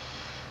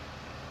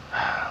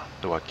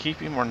do I keep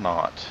him or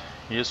not?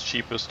 He is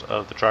cheapest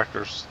of the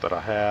tractors that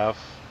I have.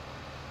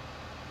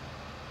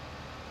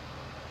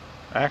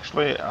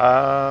 Actually,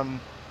 I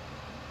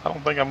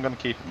don't think I'm going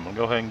to keep him. I'll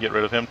go ahead and get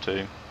rid of him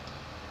too.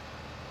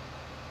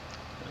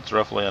 It's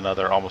roughly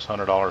another almost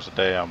 $100 a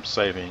day I'm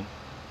saving.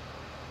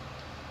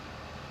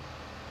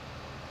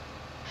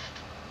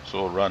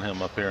 So we'll run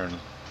him up here and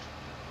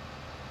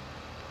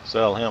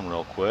sell him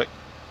real quick.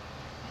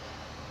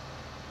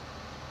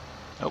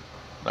 Oh,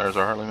 there's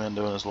our Hurleyman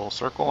doing his little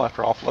circle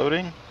after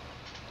offloading.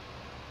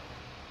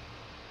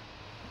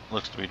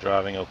 Looks to be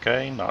driving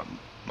okay, not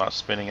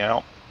spinning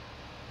out.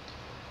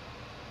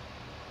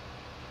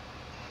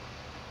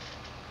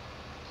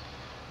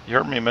 You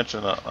heard me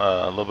mention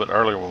a little bit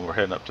earlier when we were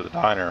heading up to the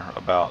diner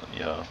about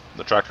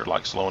the tractor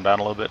like slowing down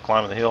a little bit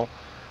climbing the hill.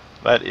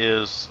 That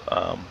is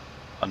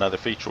another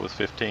feature with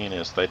 15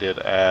 is they did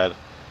add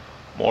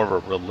more of a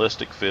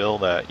realistic feel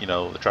that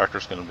the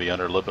tractor's going to be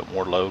under a little bit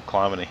more load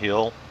climbing a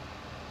hill,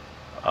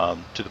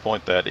 to the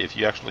point that if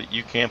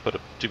you can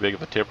put too big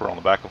of a tipper on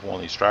the back of one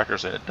of these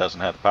tractors and it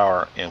doesn't have the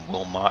power and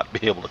will not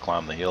be able to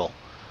climb the hill.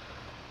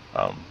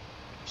 So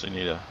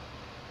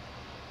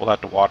we'll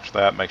have to watch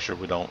that, make sure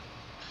we don't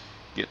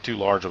get too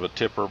large of a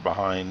tipper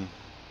behind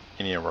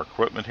any of our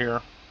equipment here.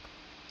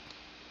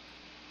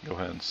 Go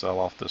ahead and sell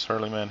off this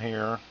Hurleyman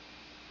here.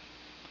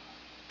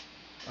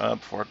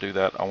 Before I do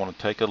that, I want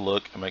to take a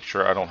look and make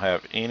sure I don't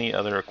have any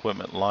other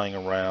equipment lying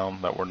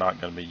around that we're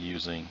not going to be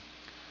using.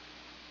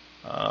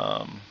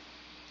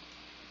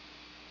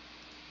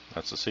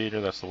 That's the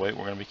seeder, that's the weight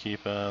we're going to be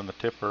keeping, the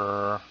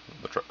tipper,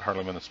 the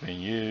Hurleyman that's being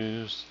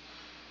used.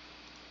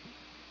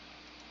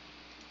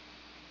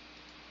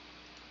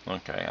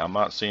 Okay, I'm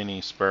not seeing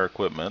any spare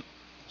equipment,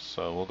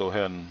 so we'll go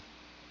ahead and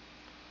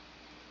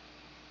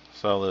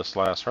sell this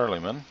last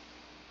Hurleyman.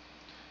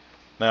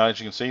 Now, as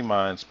you can see,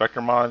 my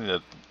inspector mod,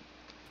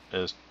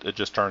 it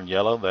just turned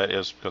yellow. That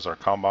is because our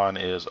combine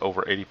is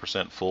over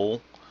 80%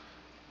 full.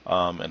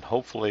 And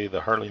hopefully the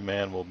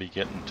Hurleyman will be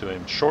getting to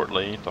him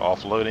shortly to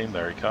offload him.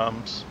 There he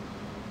comes.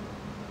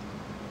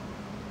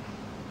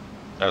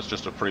 That's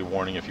just a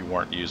pre-warning if you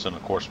weren't using a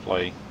course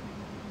play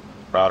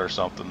route or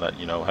something that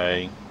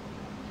hey,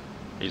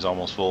 he's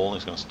almost full and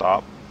he's going to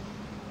stop.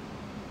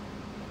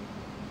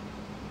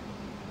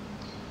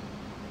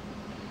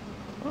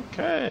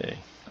 Okay,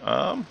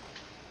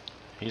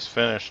 he's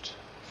finished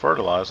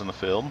fertilizing the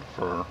field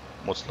for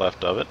what's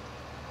left of it.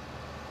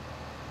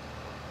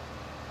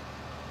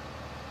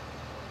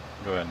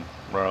 Go ahead and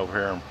run over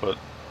here and put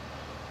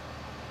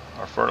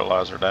our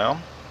fertilizer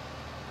down.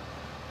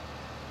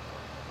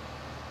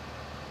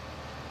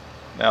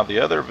 Now the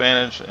other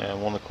advantage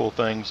and one of the cool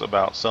things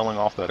about selling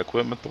off that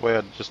equipment the way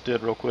I just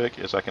did real quick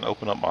is I can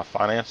open up my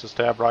finances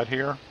tab right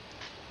here,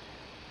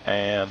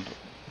 and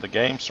the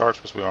game starts,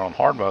 because we are on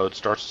hard mode,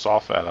 starts us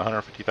off at a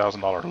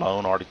 $150,000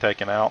 loan already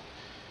taken out.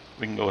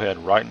 We can go ahead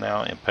right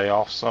now and pay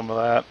off some of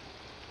that.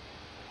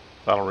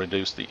 That'll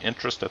reduce the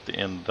interest at the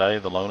end of the day,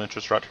 the loan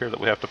interest right here that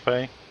we have to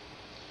pay,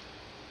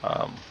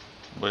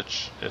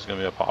 which is going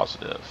to be a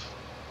positive.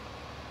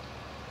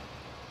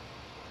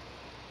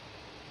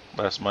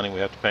 Less money we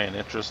have to pay in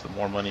interest, the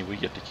more money we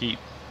get to keep.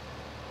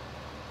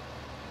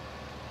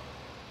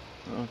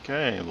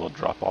 Okay, we'll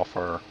drop off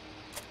our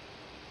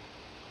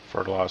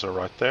fertilizer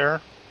right there.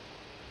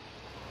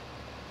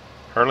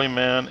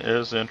 Hurleyman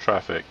is in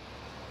traffic.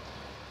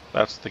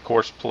 That's the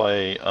course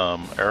play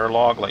error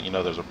log, letting you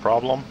know there's a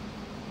problem.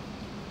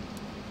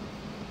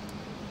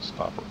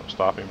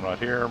 Stop him right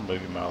here,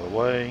 move him out of the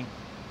way,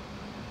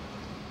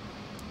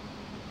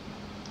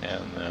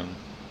 and then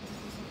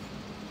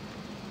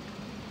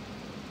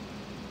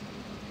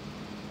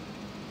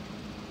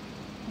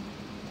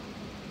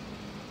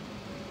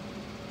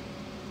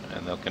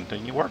they'll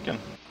continue working.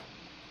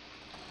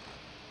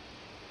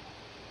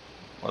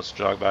 Let's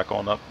jog back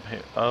on up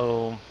here.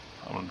 Oh,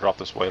 I'm gonna drop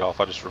this weight off.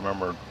 I just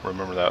remember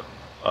that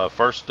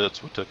first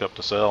stitch we took up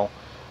to sell,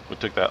 we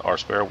took our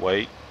spare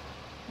weight.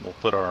 We'll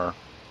put our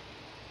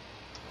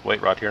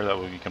weight right here, that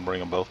way we can bring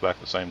them both back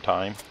at the same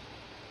time,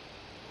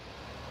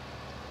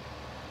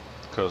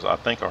 because I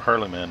think our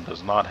Hurleyman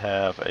does not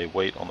have a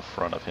weight on the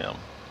front of him,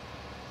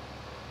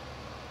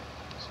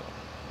 so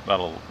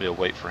that'll be a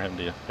weight for him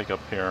to pick up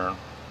here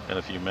in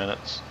a few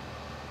minutes.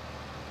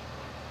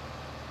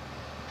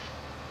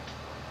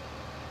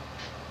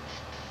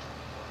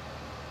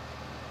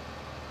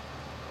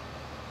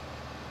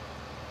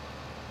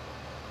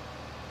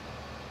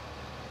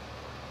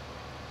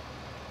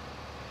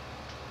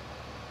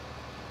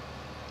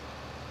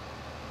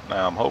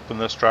 Now I'm hoping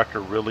this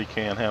tractor really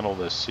can handle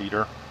this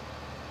seeder.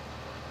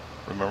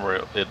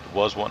 Remember, it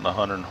was wanting a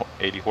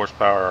 180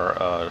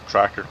 horsepower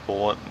tractor to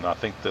pull it, and I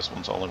think this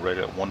one's only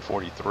rated at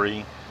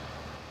 143.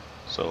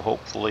 So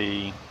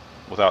hopefully,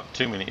 without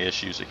too many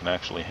issues, it can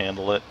actually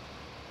handle it.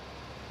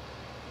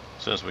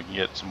 As soon as we can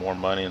get some more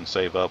money and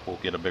save up, we'll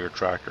get a bigger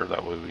tractor.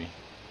 That way we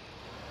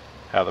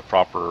have the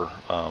proper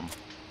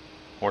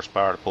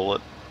horsepower to pull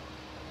it.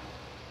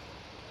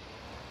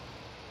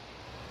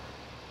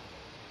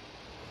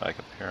 Back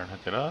up here and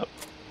hook it up.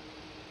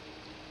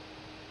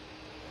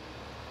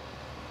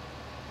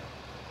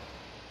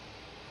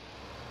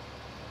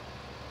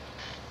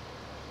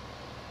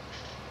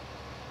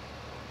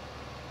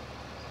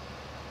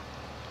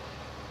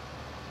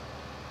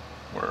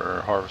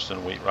 We're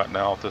harvesting wheat right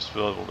now at this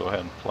field. We'll go ahead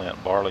and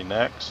plant barley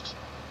next.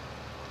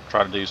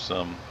 Try to do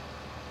some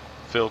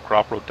field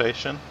crop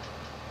rotation.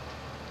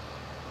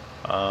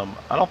 I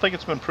don't think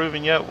it's been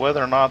proven yet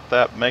whether or not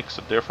that makes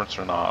a difference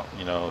or not.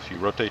 You know, if you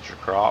rotate your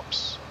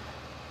crops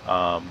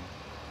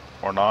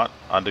or not.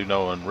 I do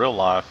know in real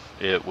life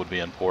it would be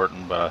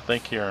important, but I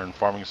think here in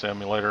Farming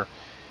Simulator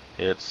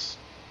it's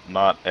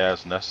not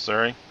as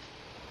necessary.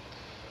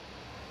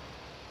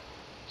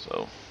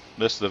 So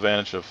this is the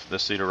advantage of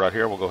this seeder right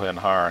here. We'll go ahead and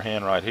hire a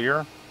hand right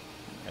here,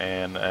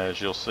 and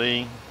as you'll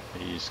see,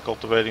 he's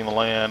cultivating the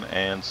land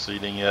and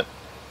seeding it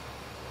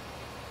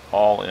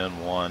all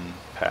in one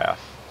path.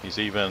 He's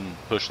even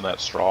pushing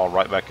that straw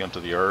right back into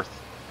the earth,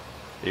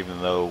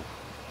 even though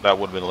that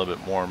would have been a little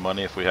bit more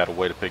money if we had a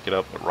way to pick it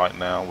up, but right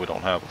now we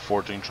don't have a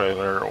foraging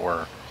trailer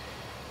or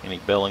any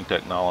baling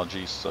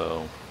technology,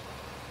 so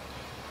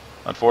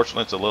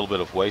unfortunately it's a little bit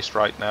of waste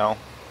right now.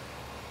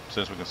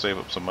 Since we can save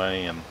up some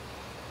money and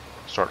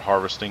start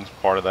harvesting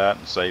part of that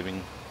and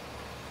saving,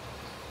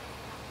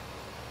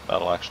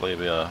 that'll actually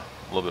be a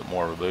little bit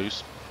more of a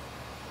boost.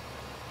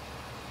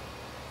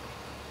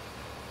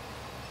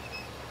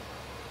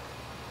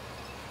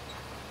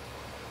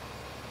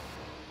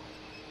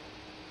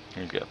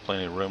 He's got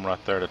plenty of room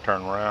right there to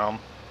turn around.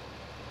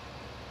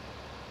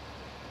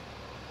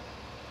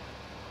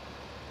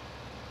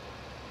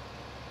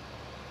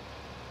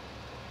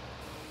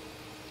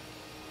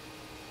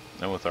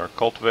 And with our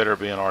cultivator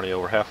being already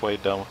over halfway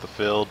done with the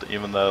field,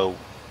 even though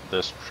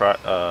this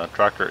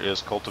tractor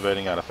is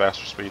cultivating at a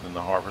faster speed than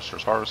the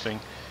harvester's harvesting,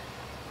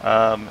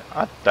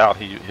 I doubt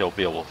he'll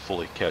be able to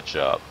fully catch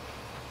up.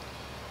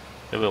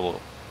 He'll be able to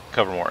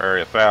cover more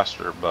area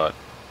faster, but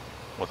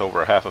with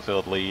over a half a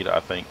field lead,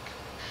 I think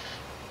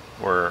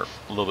we're a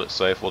little bit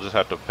safe. We'll just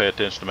have to pay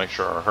attention to make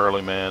sure our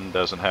Hurleyman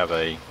doesn't have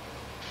a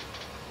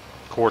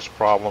course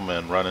problem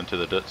and run into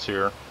the ditch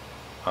here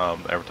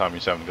every time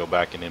he's having to go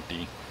back and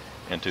empty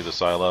into the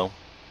silo.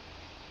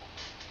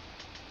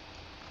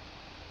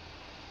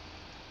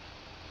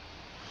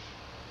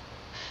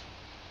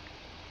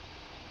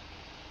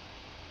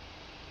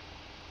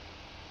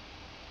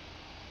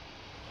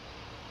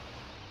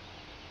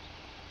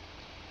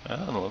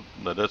 And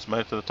the ditch made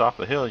it to the top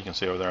of the hill. You can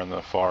see over there in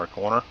the far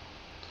corner.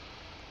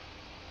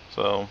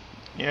 So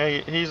yeah,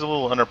 he's a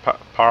little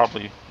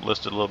probably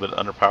listed a little bit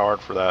underpowered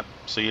for that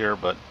seeder,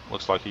 but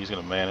looks like he's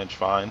going to manage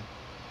fine.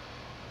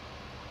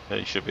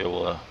 He should be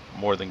able to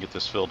more than get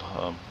this field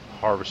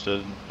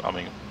harvested, I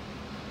mean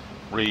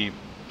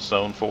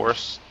re-sown for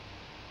us.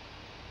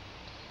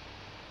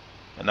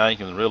 And now you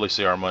can really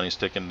see our money's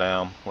ticking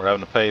down. We're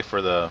having to pay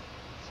for the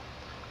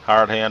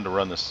hired hand to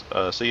run this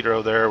seeder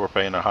over there. We're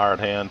paying a hired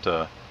hand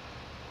to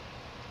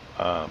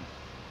run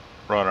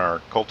our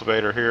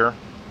cultivator here.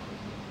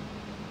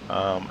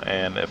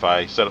 And if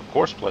I set up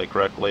Courseplay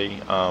correctly,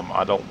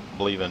 I don't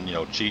believe in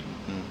cheating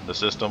the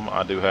system.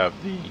 I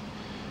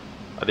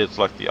did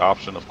select the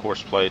option of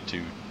Courseplay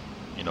to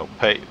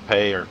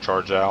pay or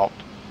charge out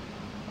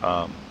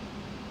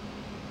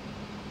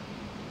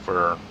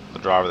for the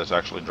driver that's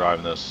actually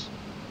driving this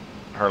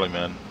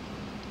Hurleyman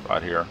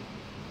right here.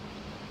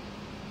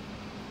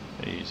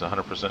 He's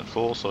 100%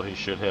 full, so he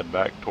should head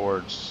back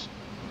towards,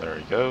 there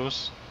he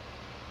goes.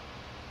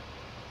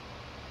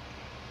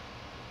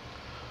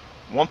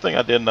 One thing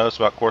I did notice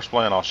about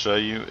Courseplay, and I'll show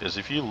you, is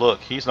if you look,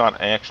 he's not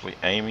actually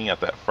aiming at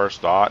that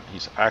first dot,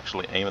 he's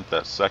actually aiming at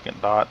that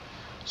second dot.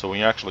 So when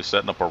you're actually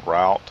setting up a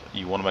route,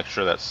 you want to make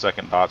sure that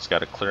second dot's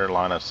got a clear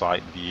line of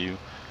sight view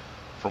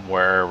from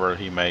wherever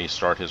he may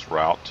start his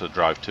route to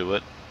drive to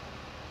it.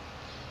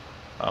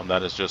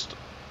 That is just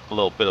a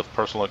little bit of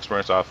personal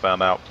experience I've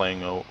found out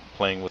playing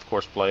with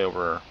Courseplay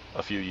over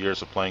a few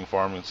years of playing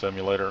Farming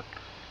Simulator.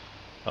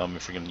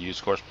 If you're going to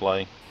use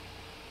Courseplay.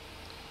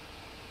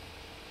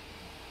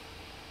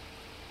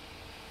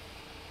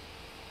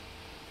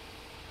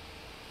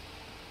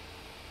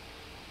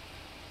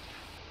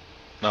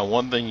 Now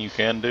one thing you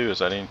can do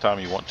is at any time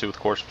you want to with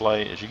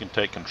Courseplay is you can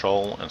take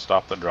control and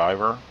stop the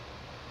driver,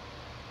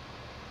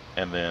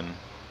 and then,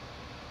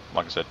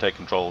 like I said, take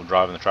control of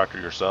driving the tractor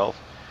yourself.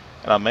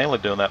 And I'm mainly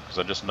doing that because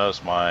I just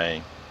noticed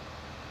my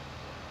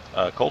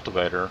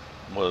cultivator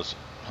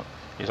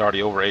he's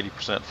already over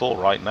 80% full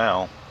right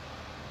now.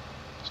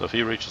 So if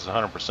he reaches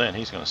 100%,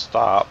 he's going to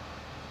stop,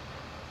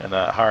 and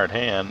that hired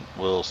hand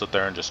will sit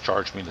there and just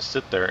charge me to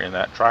sit there in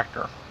that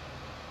tractor,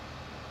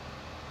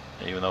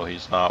 even though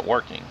he's not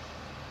working.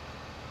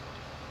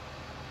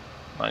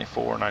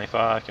 94,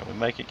 95, can we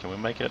make it? Can we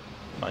make it?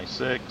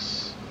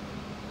 96,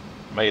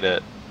 made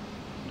it,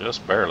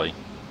 just barely.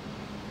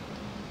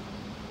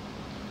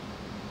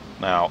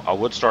 Now, I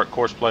would start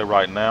Courseplay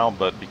right now,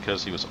 but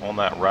because he was on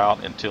that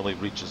route until he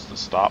reaches the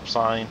stop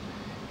sign,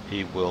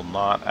 he will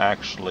not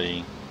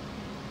actually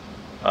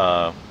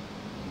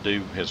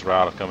do his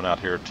route of coming out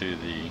here to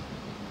the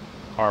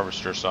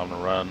harvester. So I'm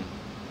going to run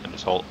and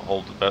just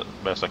hold the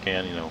best I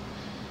can, you know,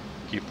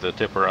 keep the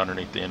tipper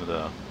underneath the end of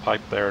the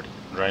pipe there,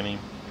 draining.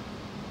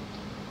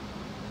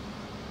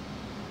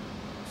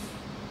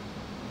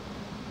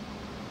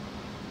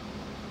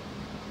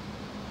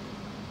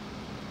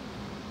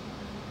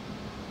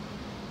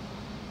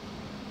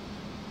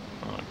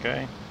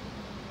 Okay,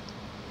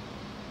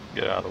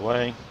 get out of the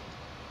way.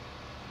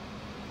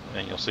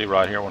 And you'll see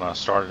right here when I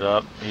start it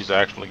up, he's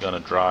actually going to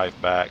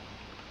drive back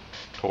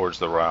towards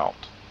the route.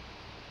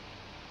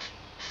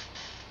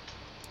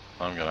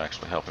 I'm going to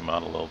actually help him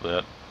out a little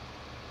bit.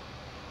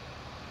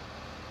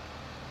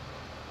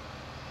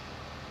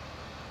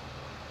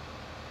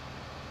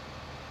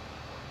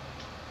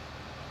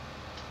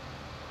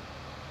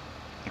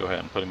 Go ahead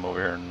and put him over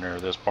here near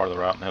this part of the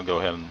route, and he'll go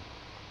ahead and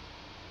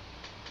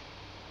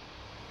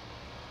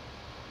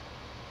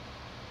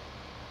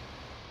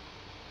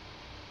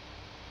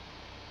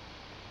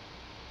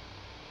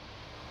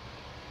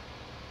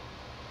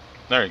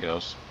there he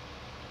goes.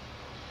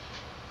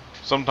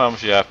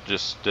 Sometimes you have to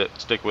just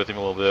stick with him a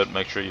little bit,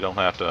 make sure you don't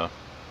have to,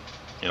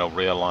 you know,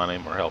 realign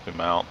him or help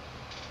him out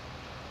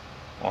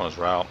on his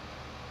route.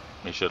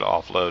 He should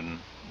offload and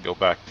go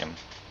back and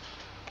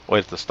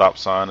wait at the stop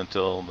sign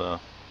until the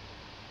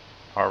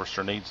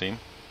harvester needs him,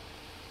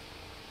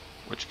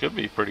 which could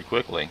be pretty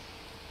quickly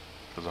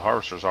because the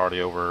harvester's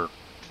already up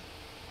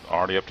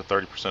to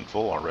 30%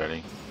 full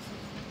already.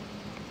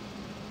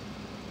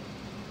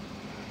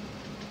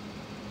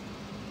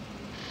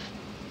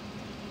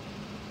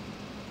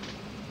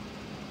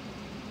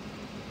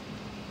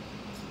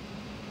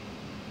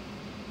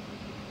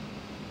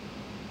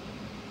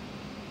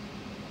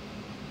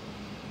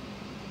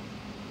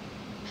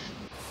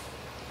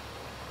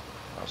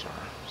 How's our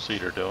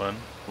seeder doing?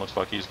 Looks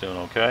like he's doing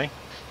okay.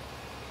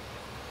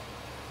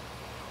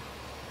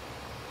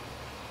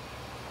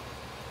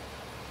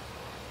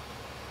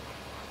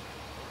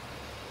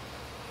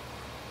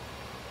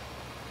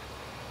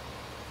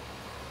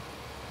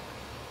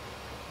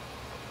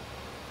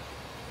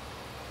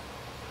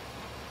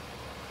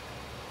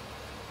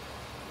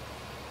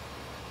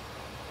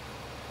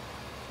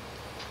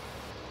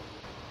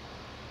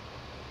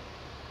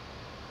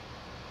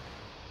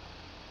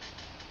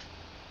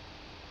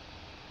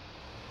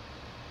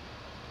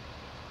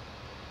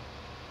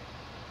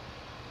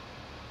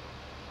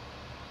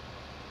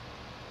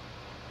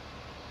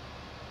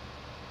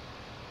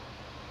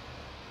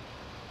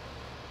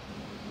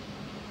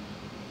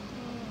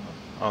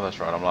 Oh,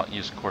 that's right, I'm not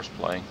using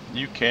Courseplay.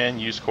 You can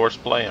use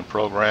Courseplay and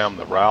program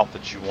the route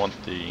that you want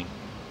the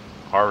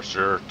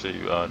harvester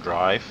to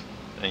drive,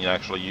 and you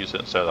actually use it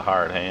instead of the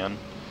hired hand.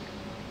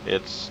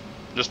 It's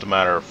just a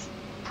matter of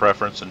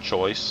preference and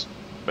choice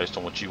based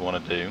on what you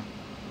want to do.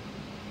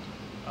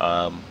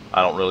 I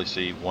don't really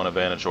see one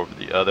advantage over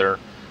the other.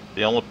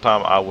 The only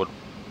time I would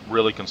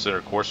really consider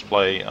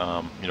Courseplay,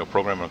 you know,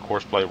 programming a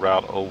Courseplay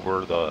route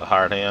over the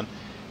hired hand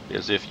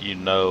is if you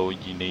know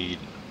you need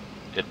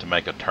it to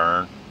make a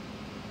turn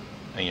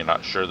and you're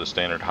not sure the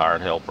standard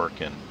hired helper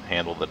can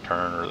handle the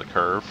turn or the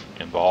curve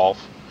involved,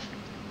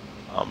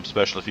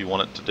 especially if you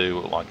want it to do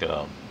like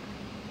a,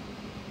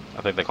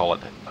 I think they call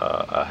it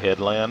a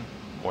headland,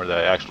 where they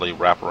actually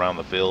wrap around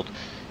the field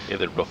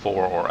either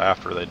before or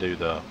after they do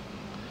the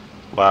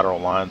lateral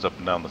lines up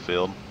and down the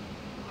field.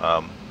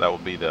 That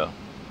would be the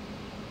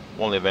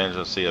one of the advantages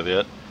I see of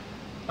it,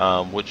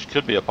 which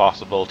could be a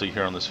possibility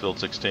here on this field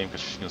 16,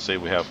 because you can see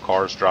we have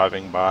cars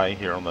driving by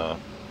here on the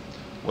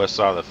west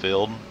side of the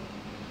field.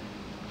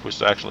 If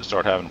we actually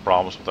start having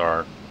problems with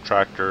our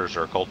tractors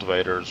or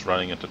cultivators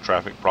running into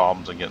traffic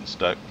problems and getting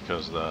stuck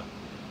because of the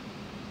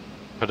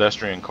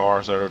pedestrian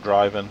cars that are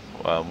driving,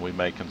 we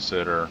may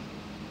consider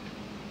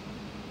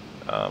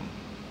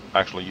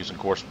actually using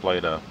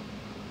Courseplay to,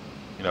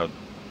 you know,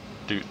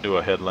 do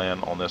a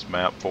headland on this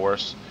map for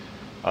us.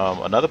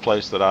 Another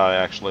place that I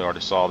actually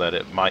already saw that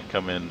it might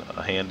come in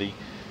handy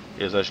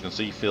is, as you can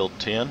see, field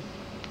 10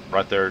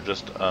 right there,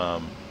 just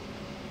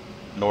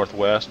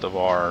northwest of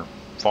our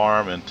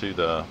farm and to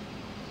the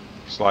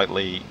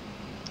slightly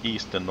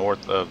east and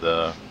north of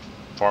the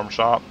farm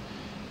shop.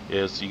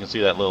 Is you can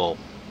see that little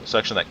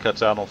section that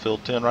cuts out on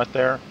field 10 right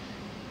there,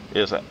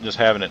 is just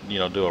having it, you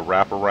know, do a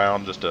wrap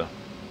around, just to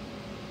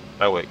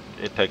that way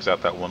it takes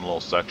out that one little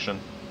section.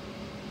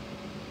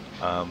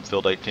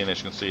 Field 18, as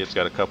you can see, it's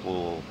got a couple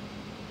little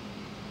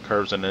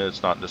curves in it.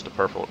 It's not just a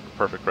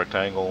perfect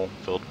rectangle.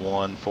 Field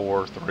 1,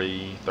 4,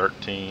 3,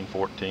 13,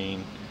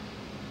 14.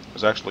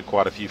 There's actually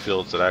quite a few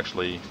fields that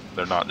actually,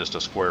 they're not just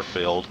a square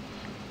field.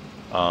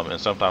 And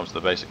sometimes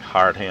the basic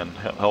hired hand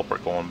helper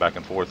going back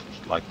and forth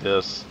like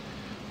this,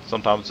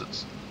 sometimes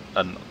it's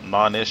a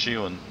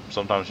non-issue and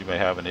sometimes you may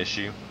have an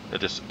issue.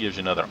 It just gives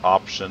you another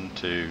option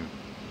to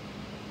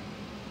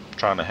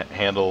trying to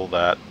handle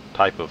that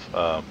type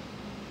of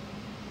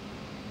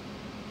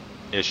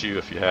issue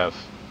if you have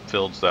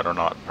fields that are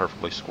not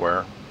perfectly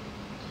square.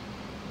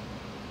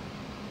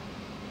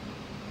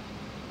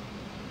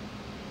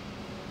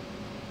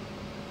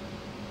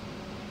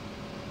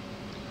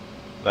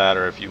 That,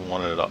 or if you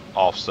wanted to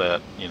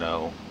offset, you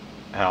know,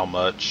 how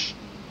much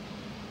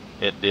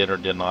it did or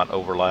did not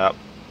overlap.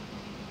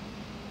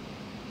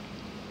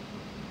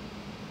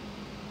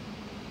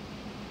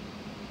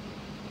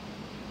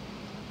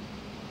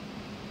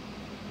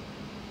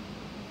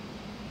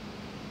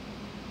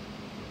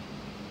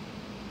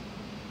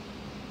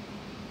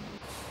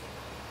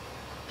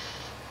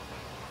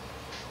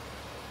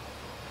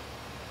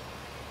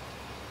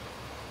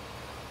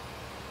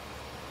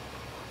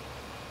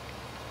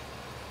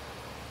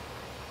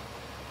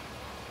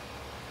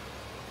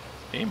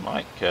 He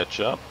might catch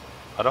up.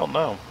 I don't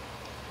know.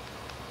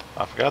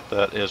 I forgot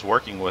that his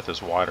working width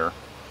is wider.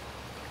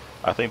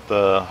 I think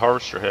the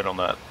harvester head on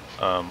that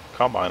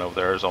combine over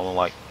there is only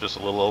like just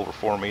a little over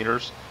 4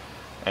 meters,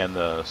 and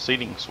the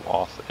seeding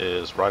swath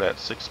is right at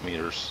 6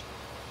 meters.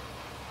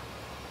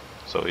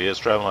 So he is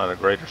traveling at a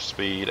greater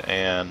speed,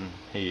 and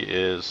he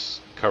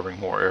is covering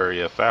more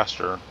area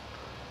faster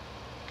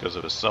because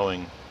of his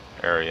sowing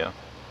area.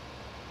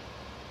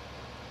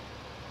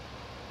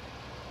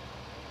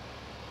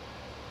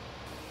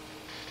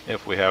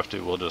 If we have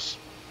to, we'll just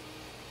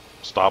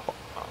stop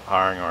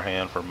hiring our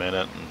hand for a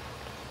minute and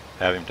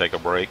have him take a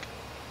break.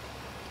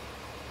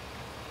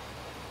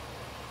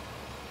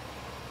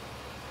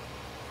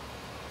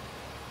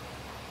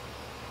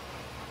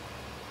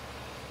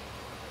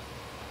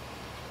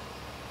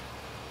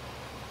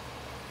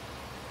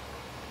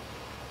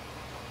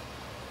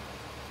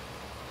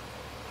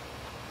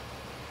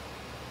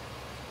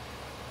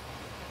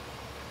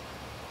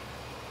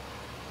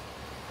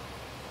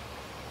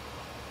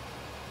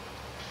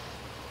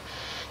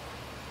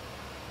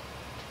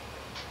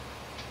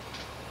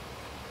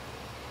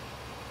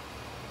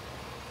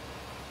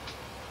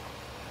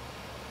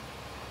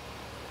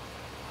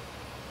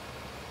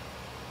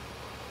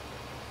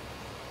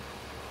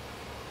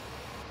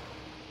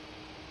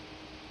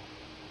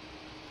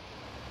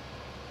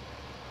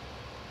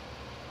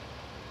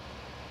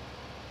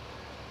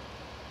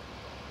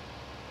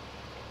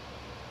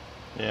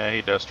 Yeah,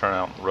 he does turn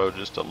out on the road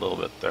just a little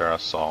bit there, I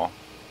saw.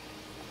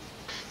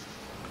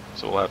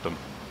 So we'll have to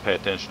pay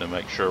attention and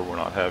make sure we're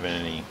not having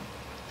any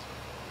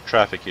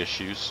traffic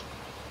issues.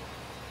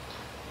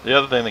 The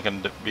other thing that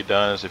can be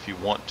done is if you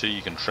want to,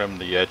 you can trim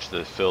the edge of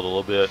the field a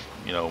little bit.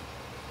 You know,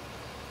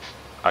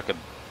 I could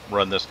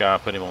run this guy,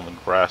 put him on the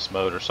grass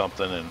mode or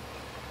something, and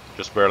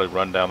just barely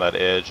run down that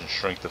edge and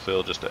shrink the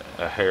field just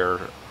a hair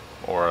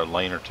or a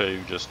lane or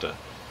two, just to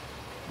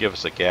give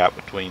us a gap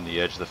between the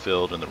edge of the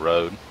field and the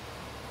road.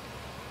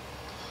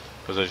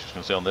 Because as you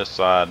can see on this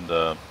side,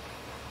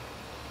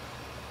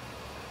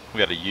 we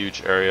got a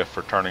huge area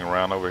for turning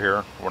around over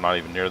here. We're not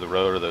even near the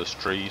road or those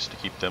trees to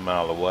keep them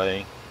out of the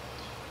way.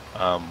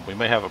 We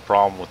may have a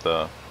problem with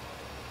the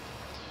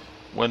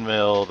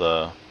windmill,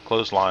 the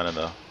clothesline, and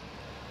the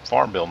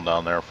farm building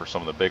down there for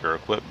some of the bigger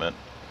equipment.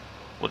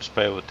 We'll just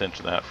pay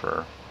attention to that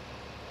for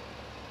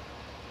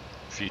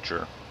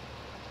future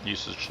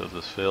usage of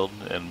this field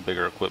and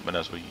bigger equipment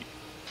as we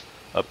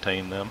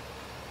obtain them.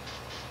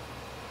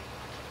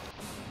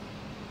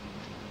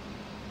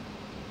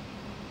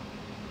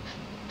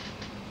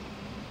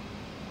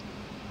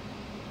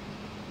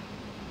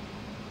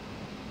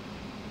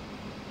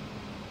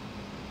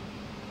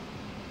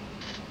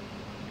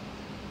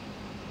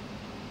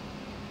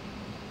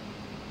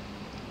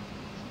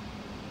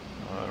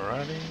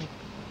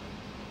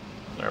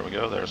 There we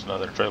go, there's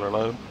another trailer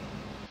load.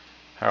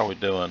 How are we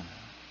doing?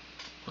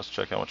 Let's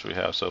check how much we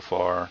have so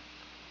far.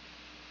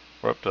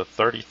 We're up to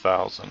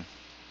 30,000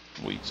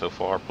 wheat so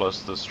far,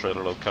 plus this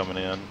trailer load coming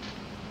in.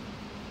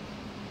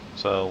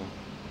 So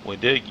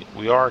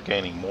we are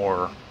gaining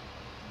more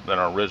than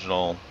our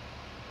original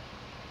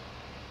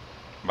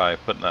by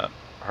putting that,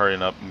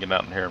 hurrying up and getting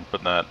out in here and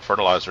putting that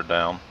fertilizer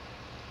down.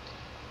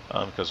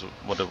 Because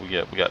what did we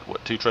get? We got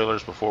what, 2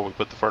 trailers before we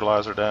put the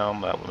fertilizer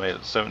down. That made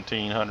it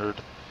 1,700.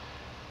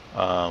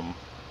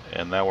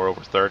 And now we're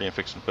over 30 and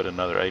fixing to put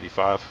another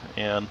 85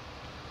 in.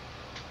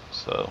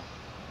 So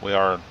we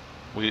are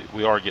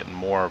getting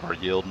more of our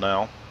yield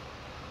now.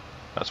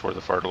 That's where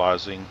the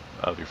fertilizing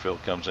of your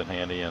field comes in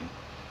handy and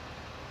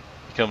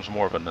becomes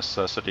more of a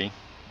necessity.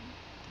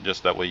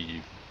 Just that way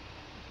you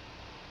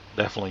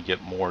definitely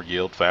get more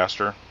yield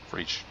faster for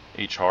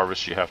each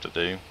harvest you have to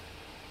do.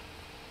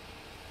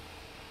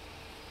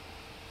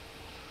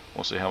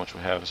 We'll see how much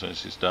we have as soon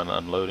as he's done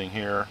unloading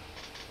here.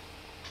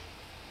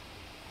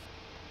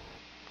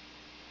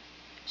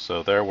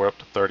 So there we're up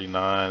to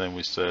 39 and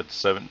we said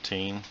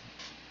 17.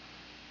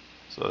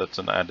 So that's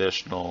an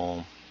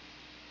additional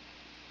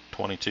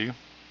 22.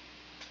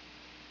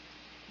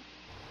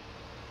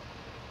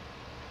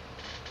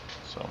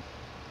 So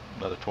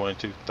another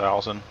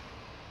 22,000.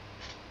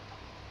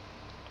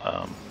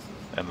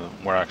 And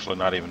we're actually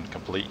not even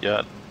complete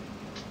yet.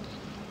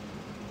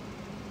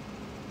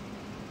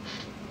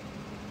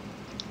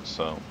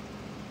 So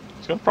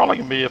it's probably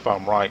gonna be, if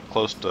I'm right,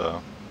 close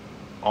to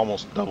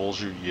almost doubles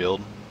your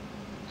yield.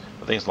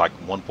 I think it's like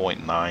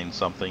 1.9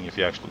 something if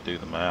you actually do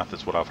the math.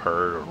 That's what I've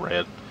heard or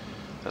read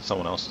that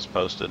someone else has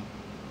posted.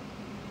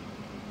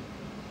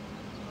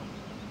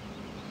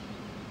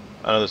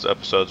 I know this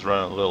episode's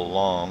running a little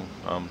long.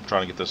 I'm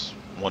trying to get this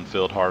one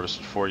field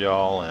harvested for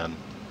y'all and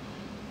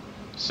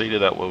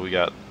seeded. That way we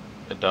got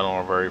it done on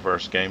our very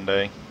first game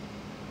day.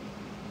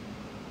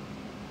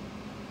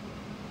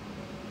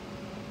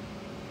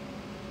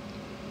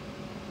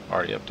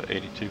 Already up to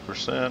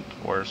 82%.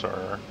 Where's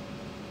our...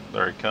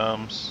 There he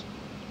comes.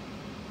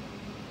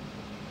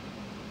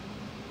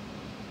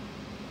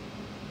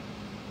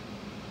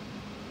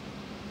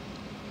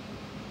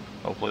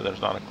 Hopefully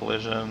there's not a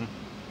collision.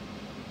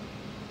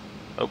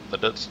 Oh,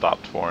 that did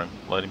stopped for him.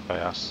 Let him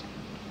pass.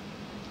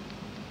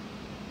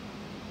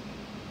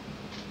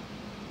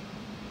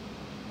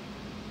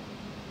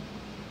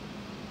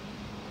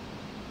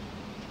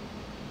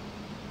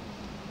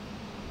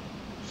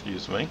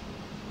 Excuse me.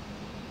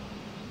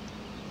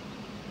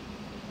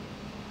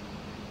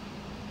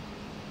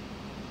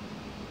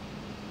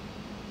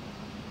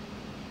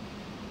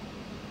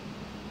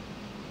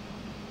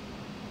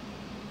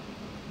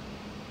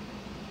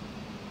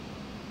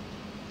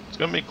 It's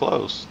gonna be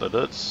close.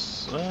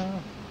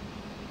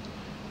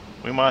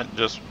 We might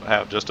just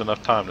have just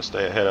enough time to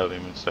stay ahead of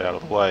him and stay out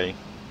of the way.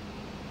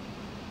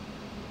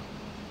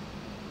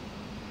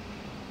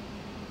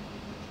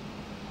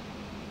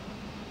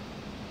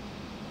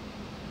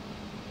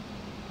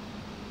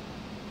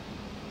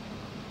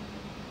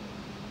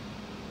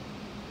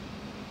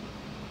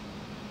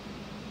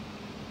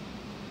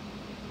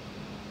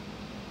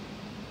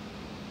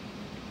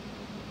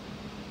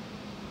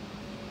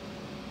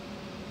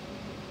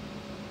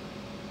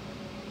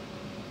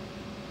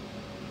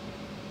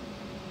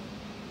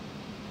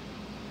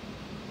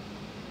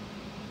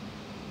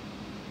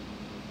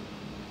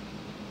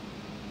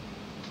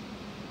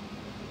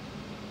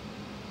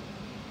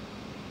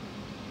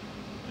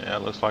 Yeah,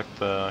 it looks like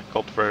the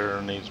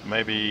cultivator needs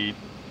maybe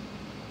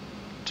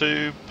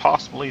 2,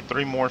 possibly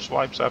 3 more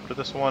swipes after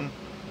this one.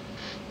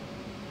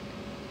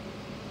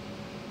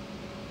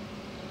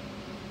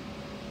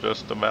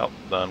 Just about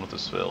done with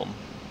this field.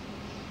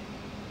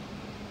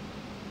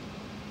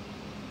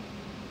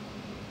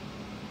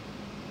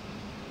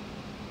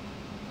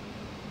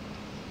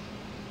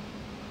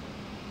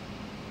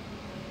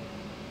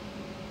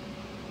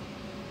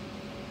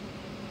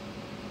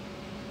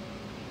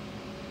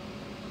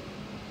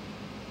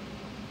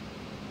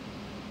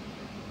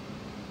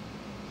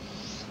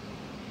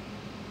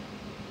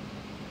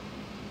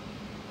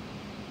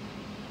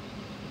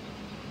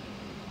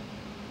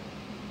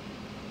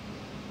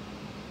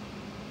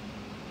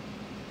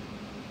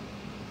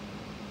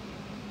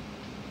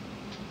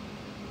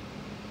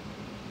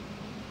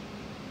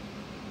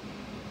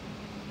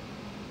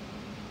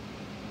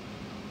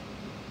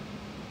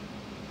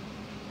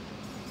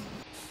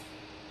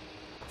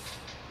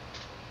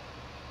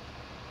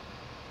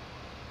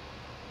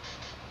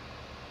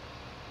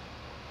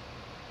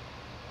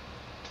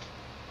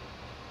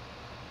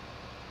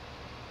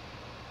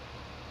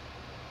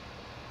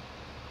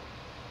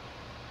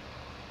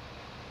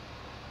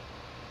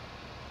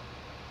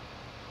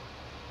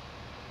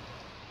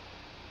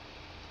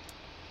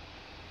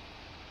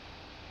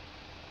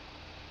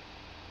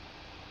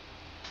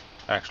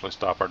 Actually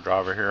stop our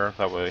driver here.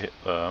 That way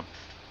the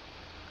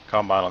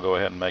combine will go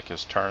ahead and make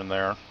his turn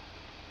there.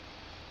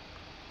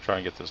 Try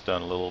and get this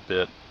done a little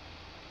bit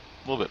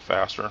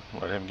faster.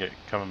 Let him get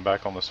coming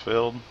back on this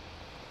field.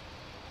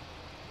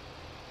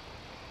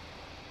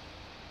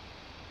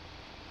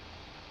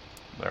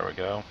 There we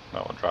go.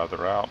 That will drive the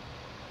route.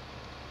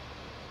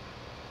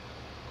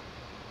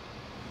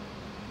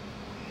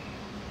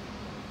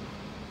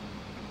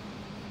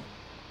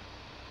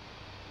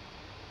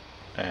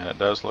 And it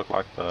does look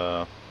like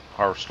the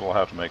harvester will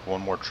have to make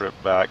one more trip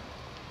back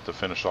to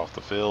finish off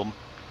the field.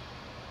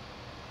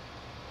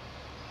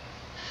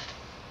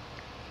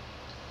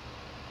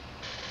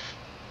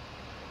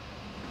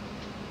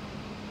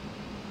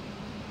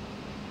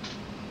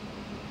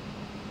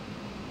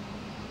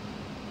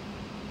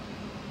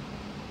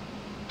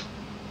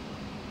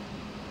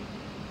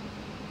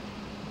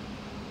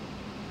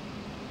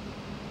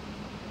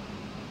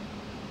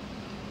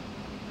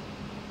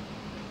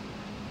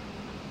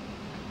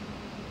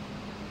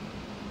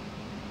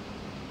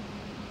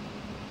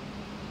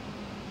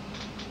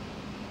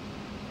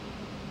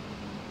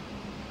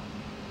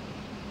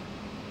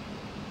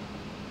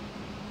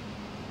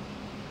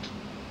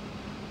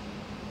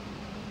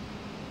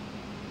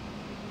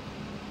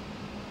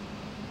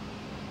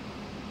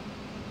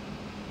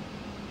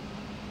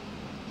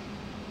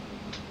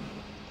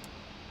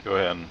 Go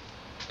ahead and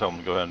tell him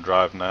to go ahead and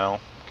drive now,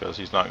 because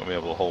he's not going to be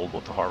able to hold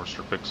what the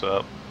harvester picks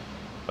up.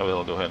 So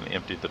he'll go ahead and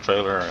empty the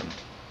trailer and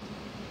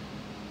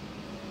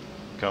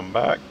come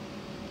back.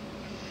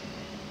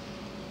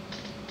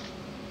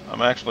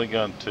 I'm actually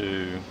going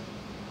to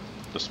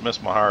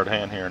dismiss my hired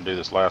hand here and do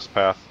this last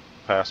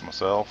pass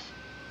myself.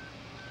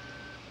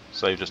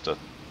 Save just a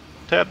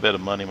tad bit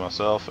of money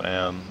myself,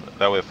 and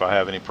that way if I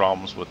have any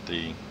problems with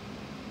the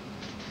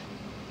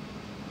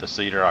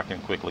seeder, I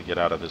can quickly get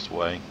out of his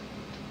way.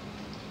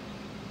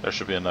 There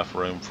should be enough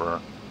room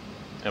for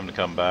him to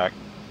come back.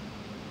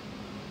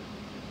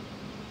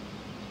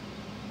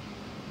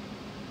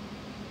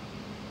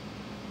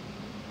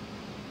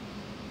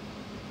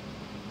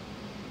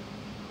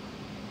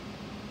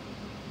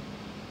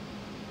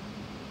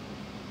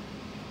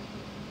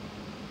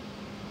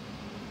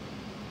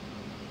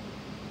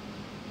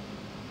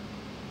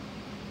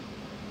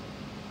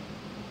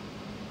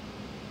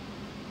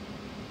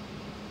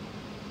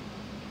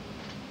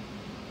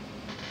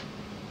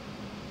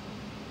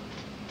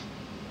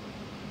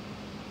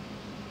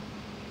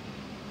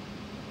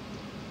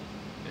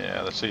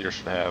 the seeder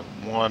should have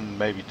one,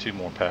 maybe two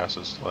more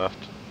passes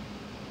left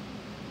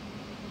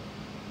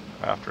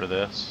after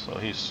this. So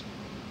he's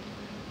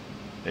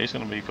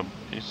going to be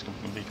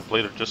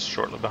completed just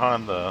shortly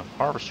behind the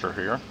harvester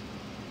here.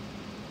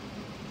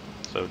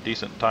 So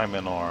decent time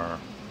in our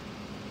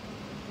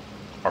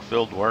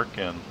field work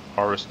and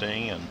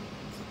harvesting and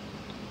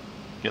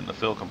getting the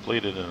field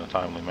completed in a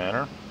timely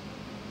manner.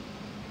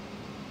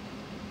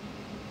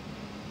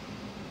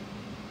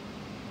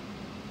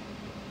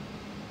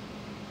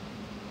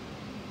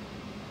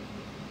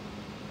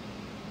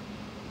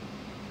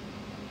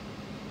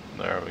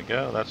 There we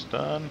go, that's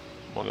done.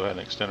 We'll go ahead and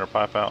extend our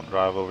pipe out and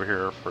drive over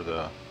here for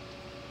the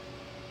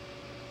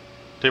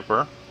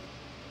tipper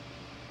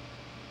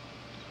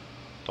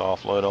to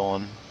offload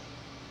on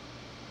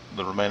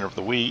the remainder of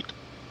the wheat.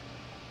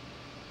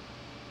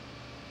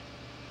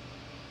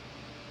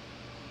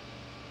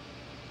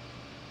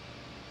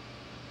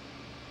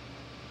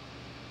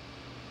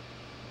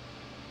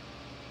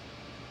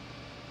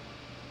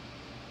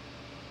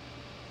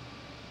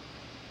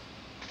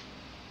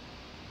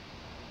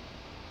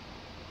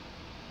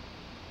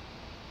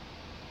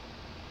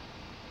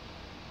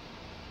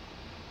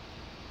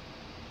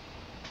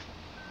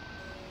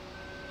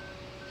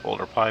 Fold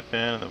our pipe in,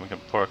 and then we can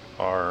park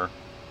our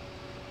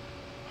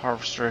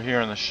harvester here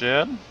in the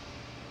shed.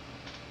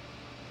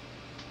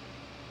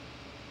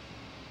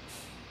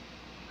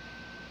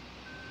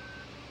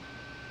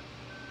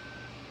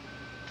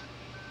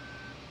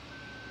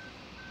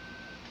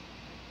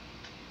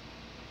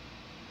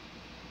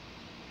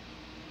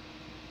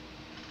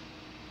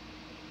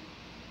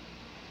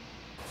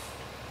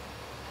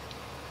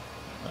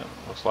 That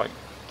looks like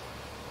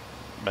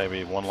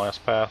maybe one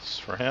last pass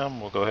for him.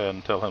 We'll go ahead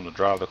and tell him to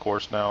drive the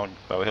course now.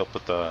 That way he'll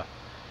put the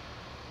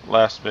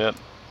last bit.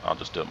 I'll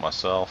just do it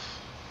myself.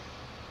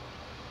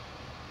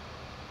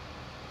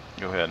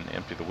 Go ahead and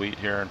empty the wheat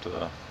here into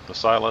the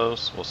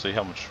silos. We'll see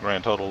how much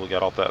grand total we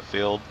got off that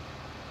field.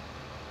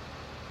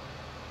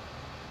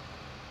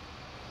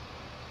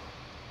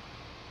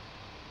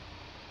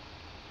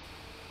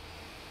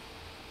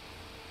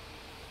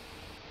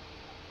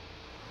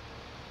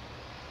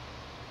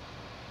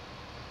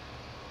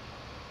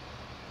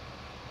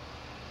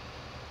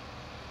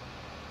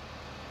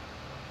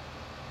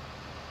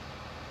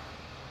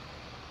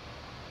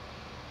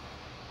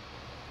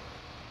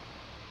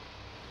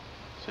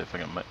 See if I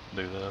can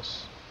do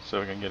this. See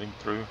if I can get him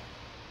through.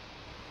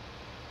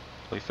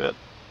 Will he fit?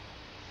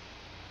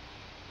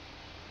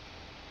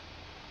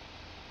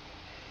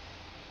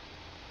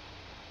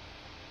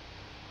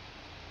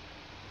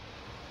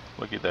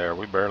 Looky there,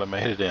 we barely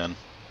made it in.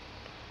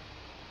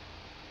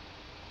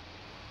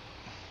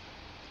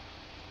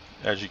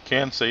 As you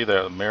can see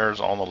there, the mirrors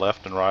on the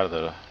left and right of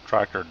the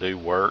tractor do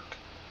work,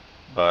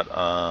 but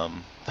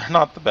they're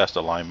not the best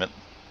alignment.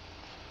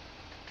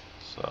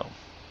 So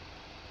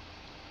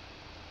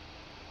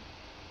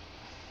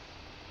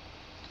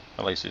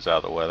at least he's out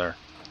of the weather.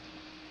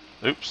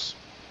 Oops.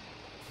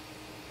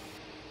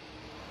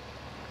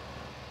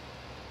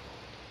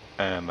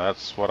 And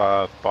that's what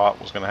I thought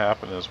was going to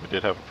happen, is we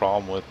did have a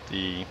problem with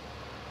the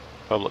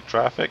public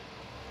traffic.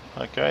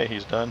 Okay,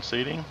 he's done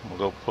seating.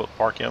 We'll go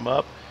park him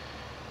up,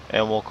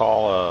 and we'll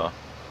call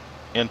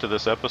into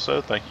this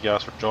episode. Thank you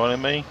guys for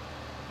joining me.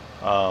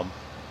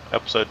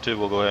 Episode 2,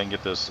 we'll go ahead and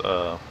get this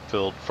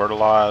field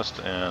fertilized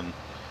and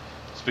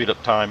speed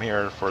up time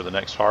here for the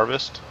next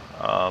harvest.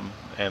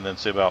 And then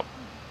see about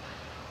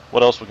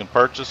what else we can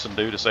purchase and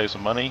do to save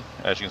some money.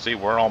 As you can see,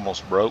 we're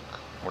almost broke.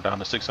 We're down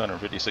to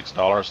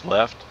 $656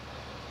 left.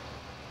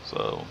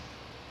 So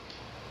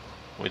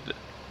we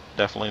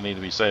definitely need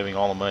to be saving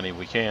all the money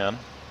we can.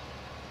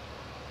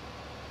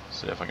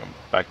 See if I can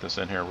back this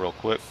in here real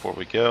quick before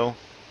we go.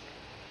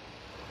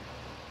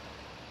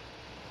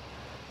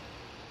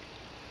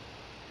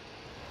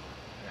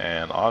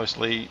 And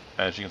obviously,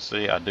 as you can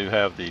see, I do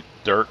have the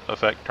dirt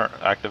effect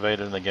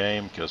activated in the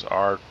game, because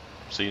our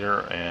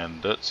cedar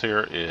and Dutz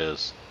here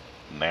is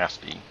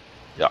nasty.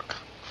 Yuck.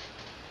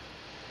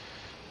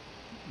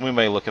 We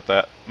may look at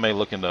that, may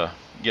look into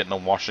getting a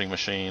washing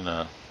machine,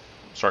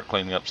 start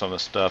cleaning up some of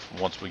this stuff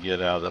once we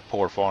get out of the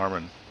poor farm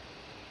and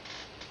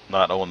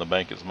not owing the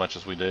bank as much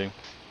as we do.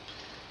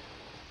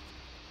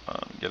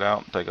 Get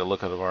out and take a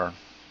look at our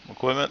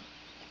equipment.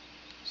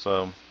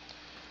 So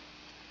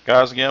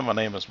guys, again, my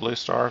name is Blue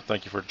Star.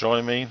 Thank you for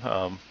joining me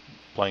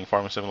playing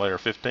Farming Simulator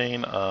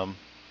 15.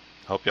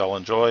 Hope y'all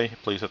enjoy.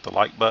 Please hit the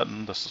like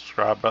button, the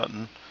subscribe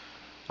button,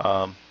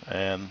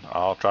 and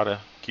I'll try to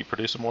keep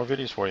producing more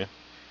videos for you.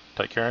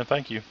 Take care and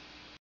thank you.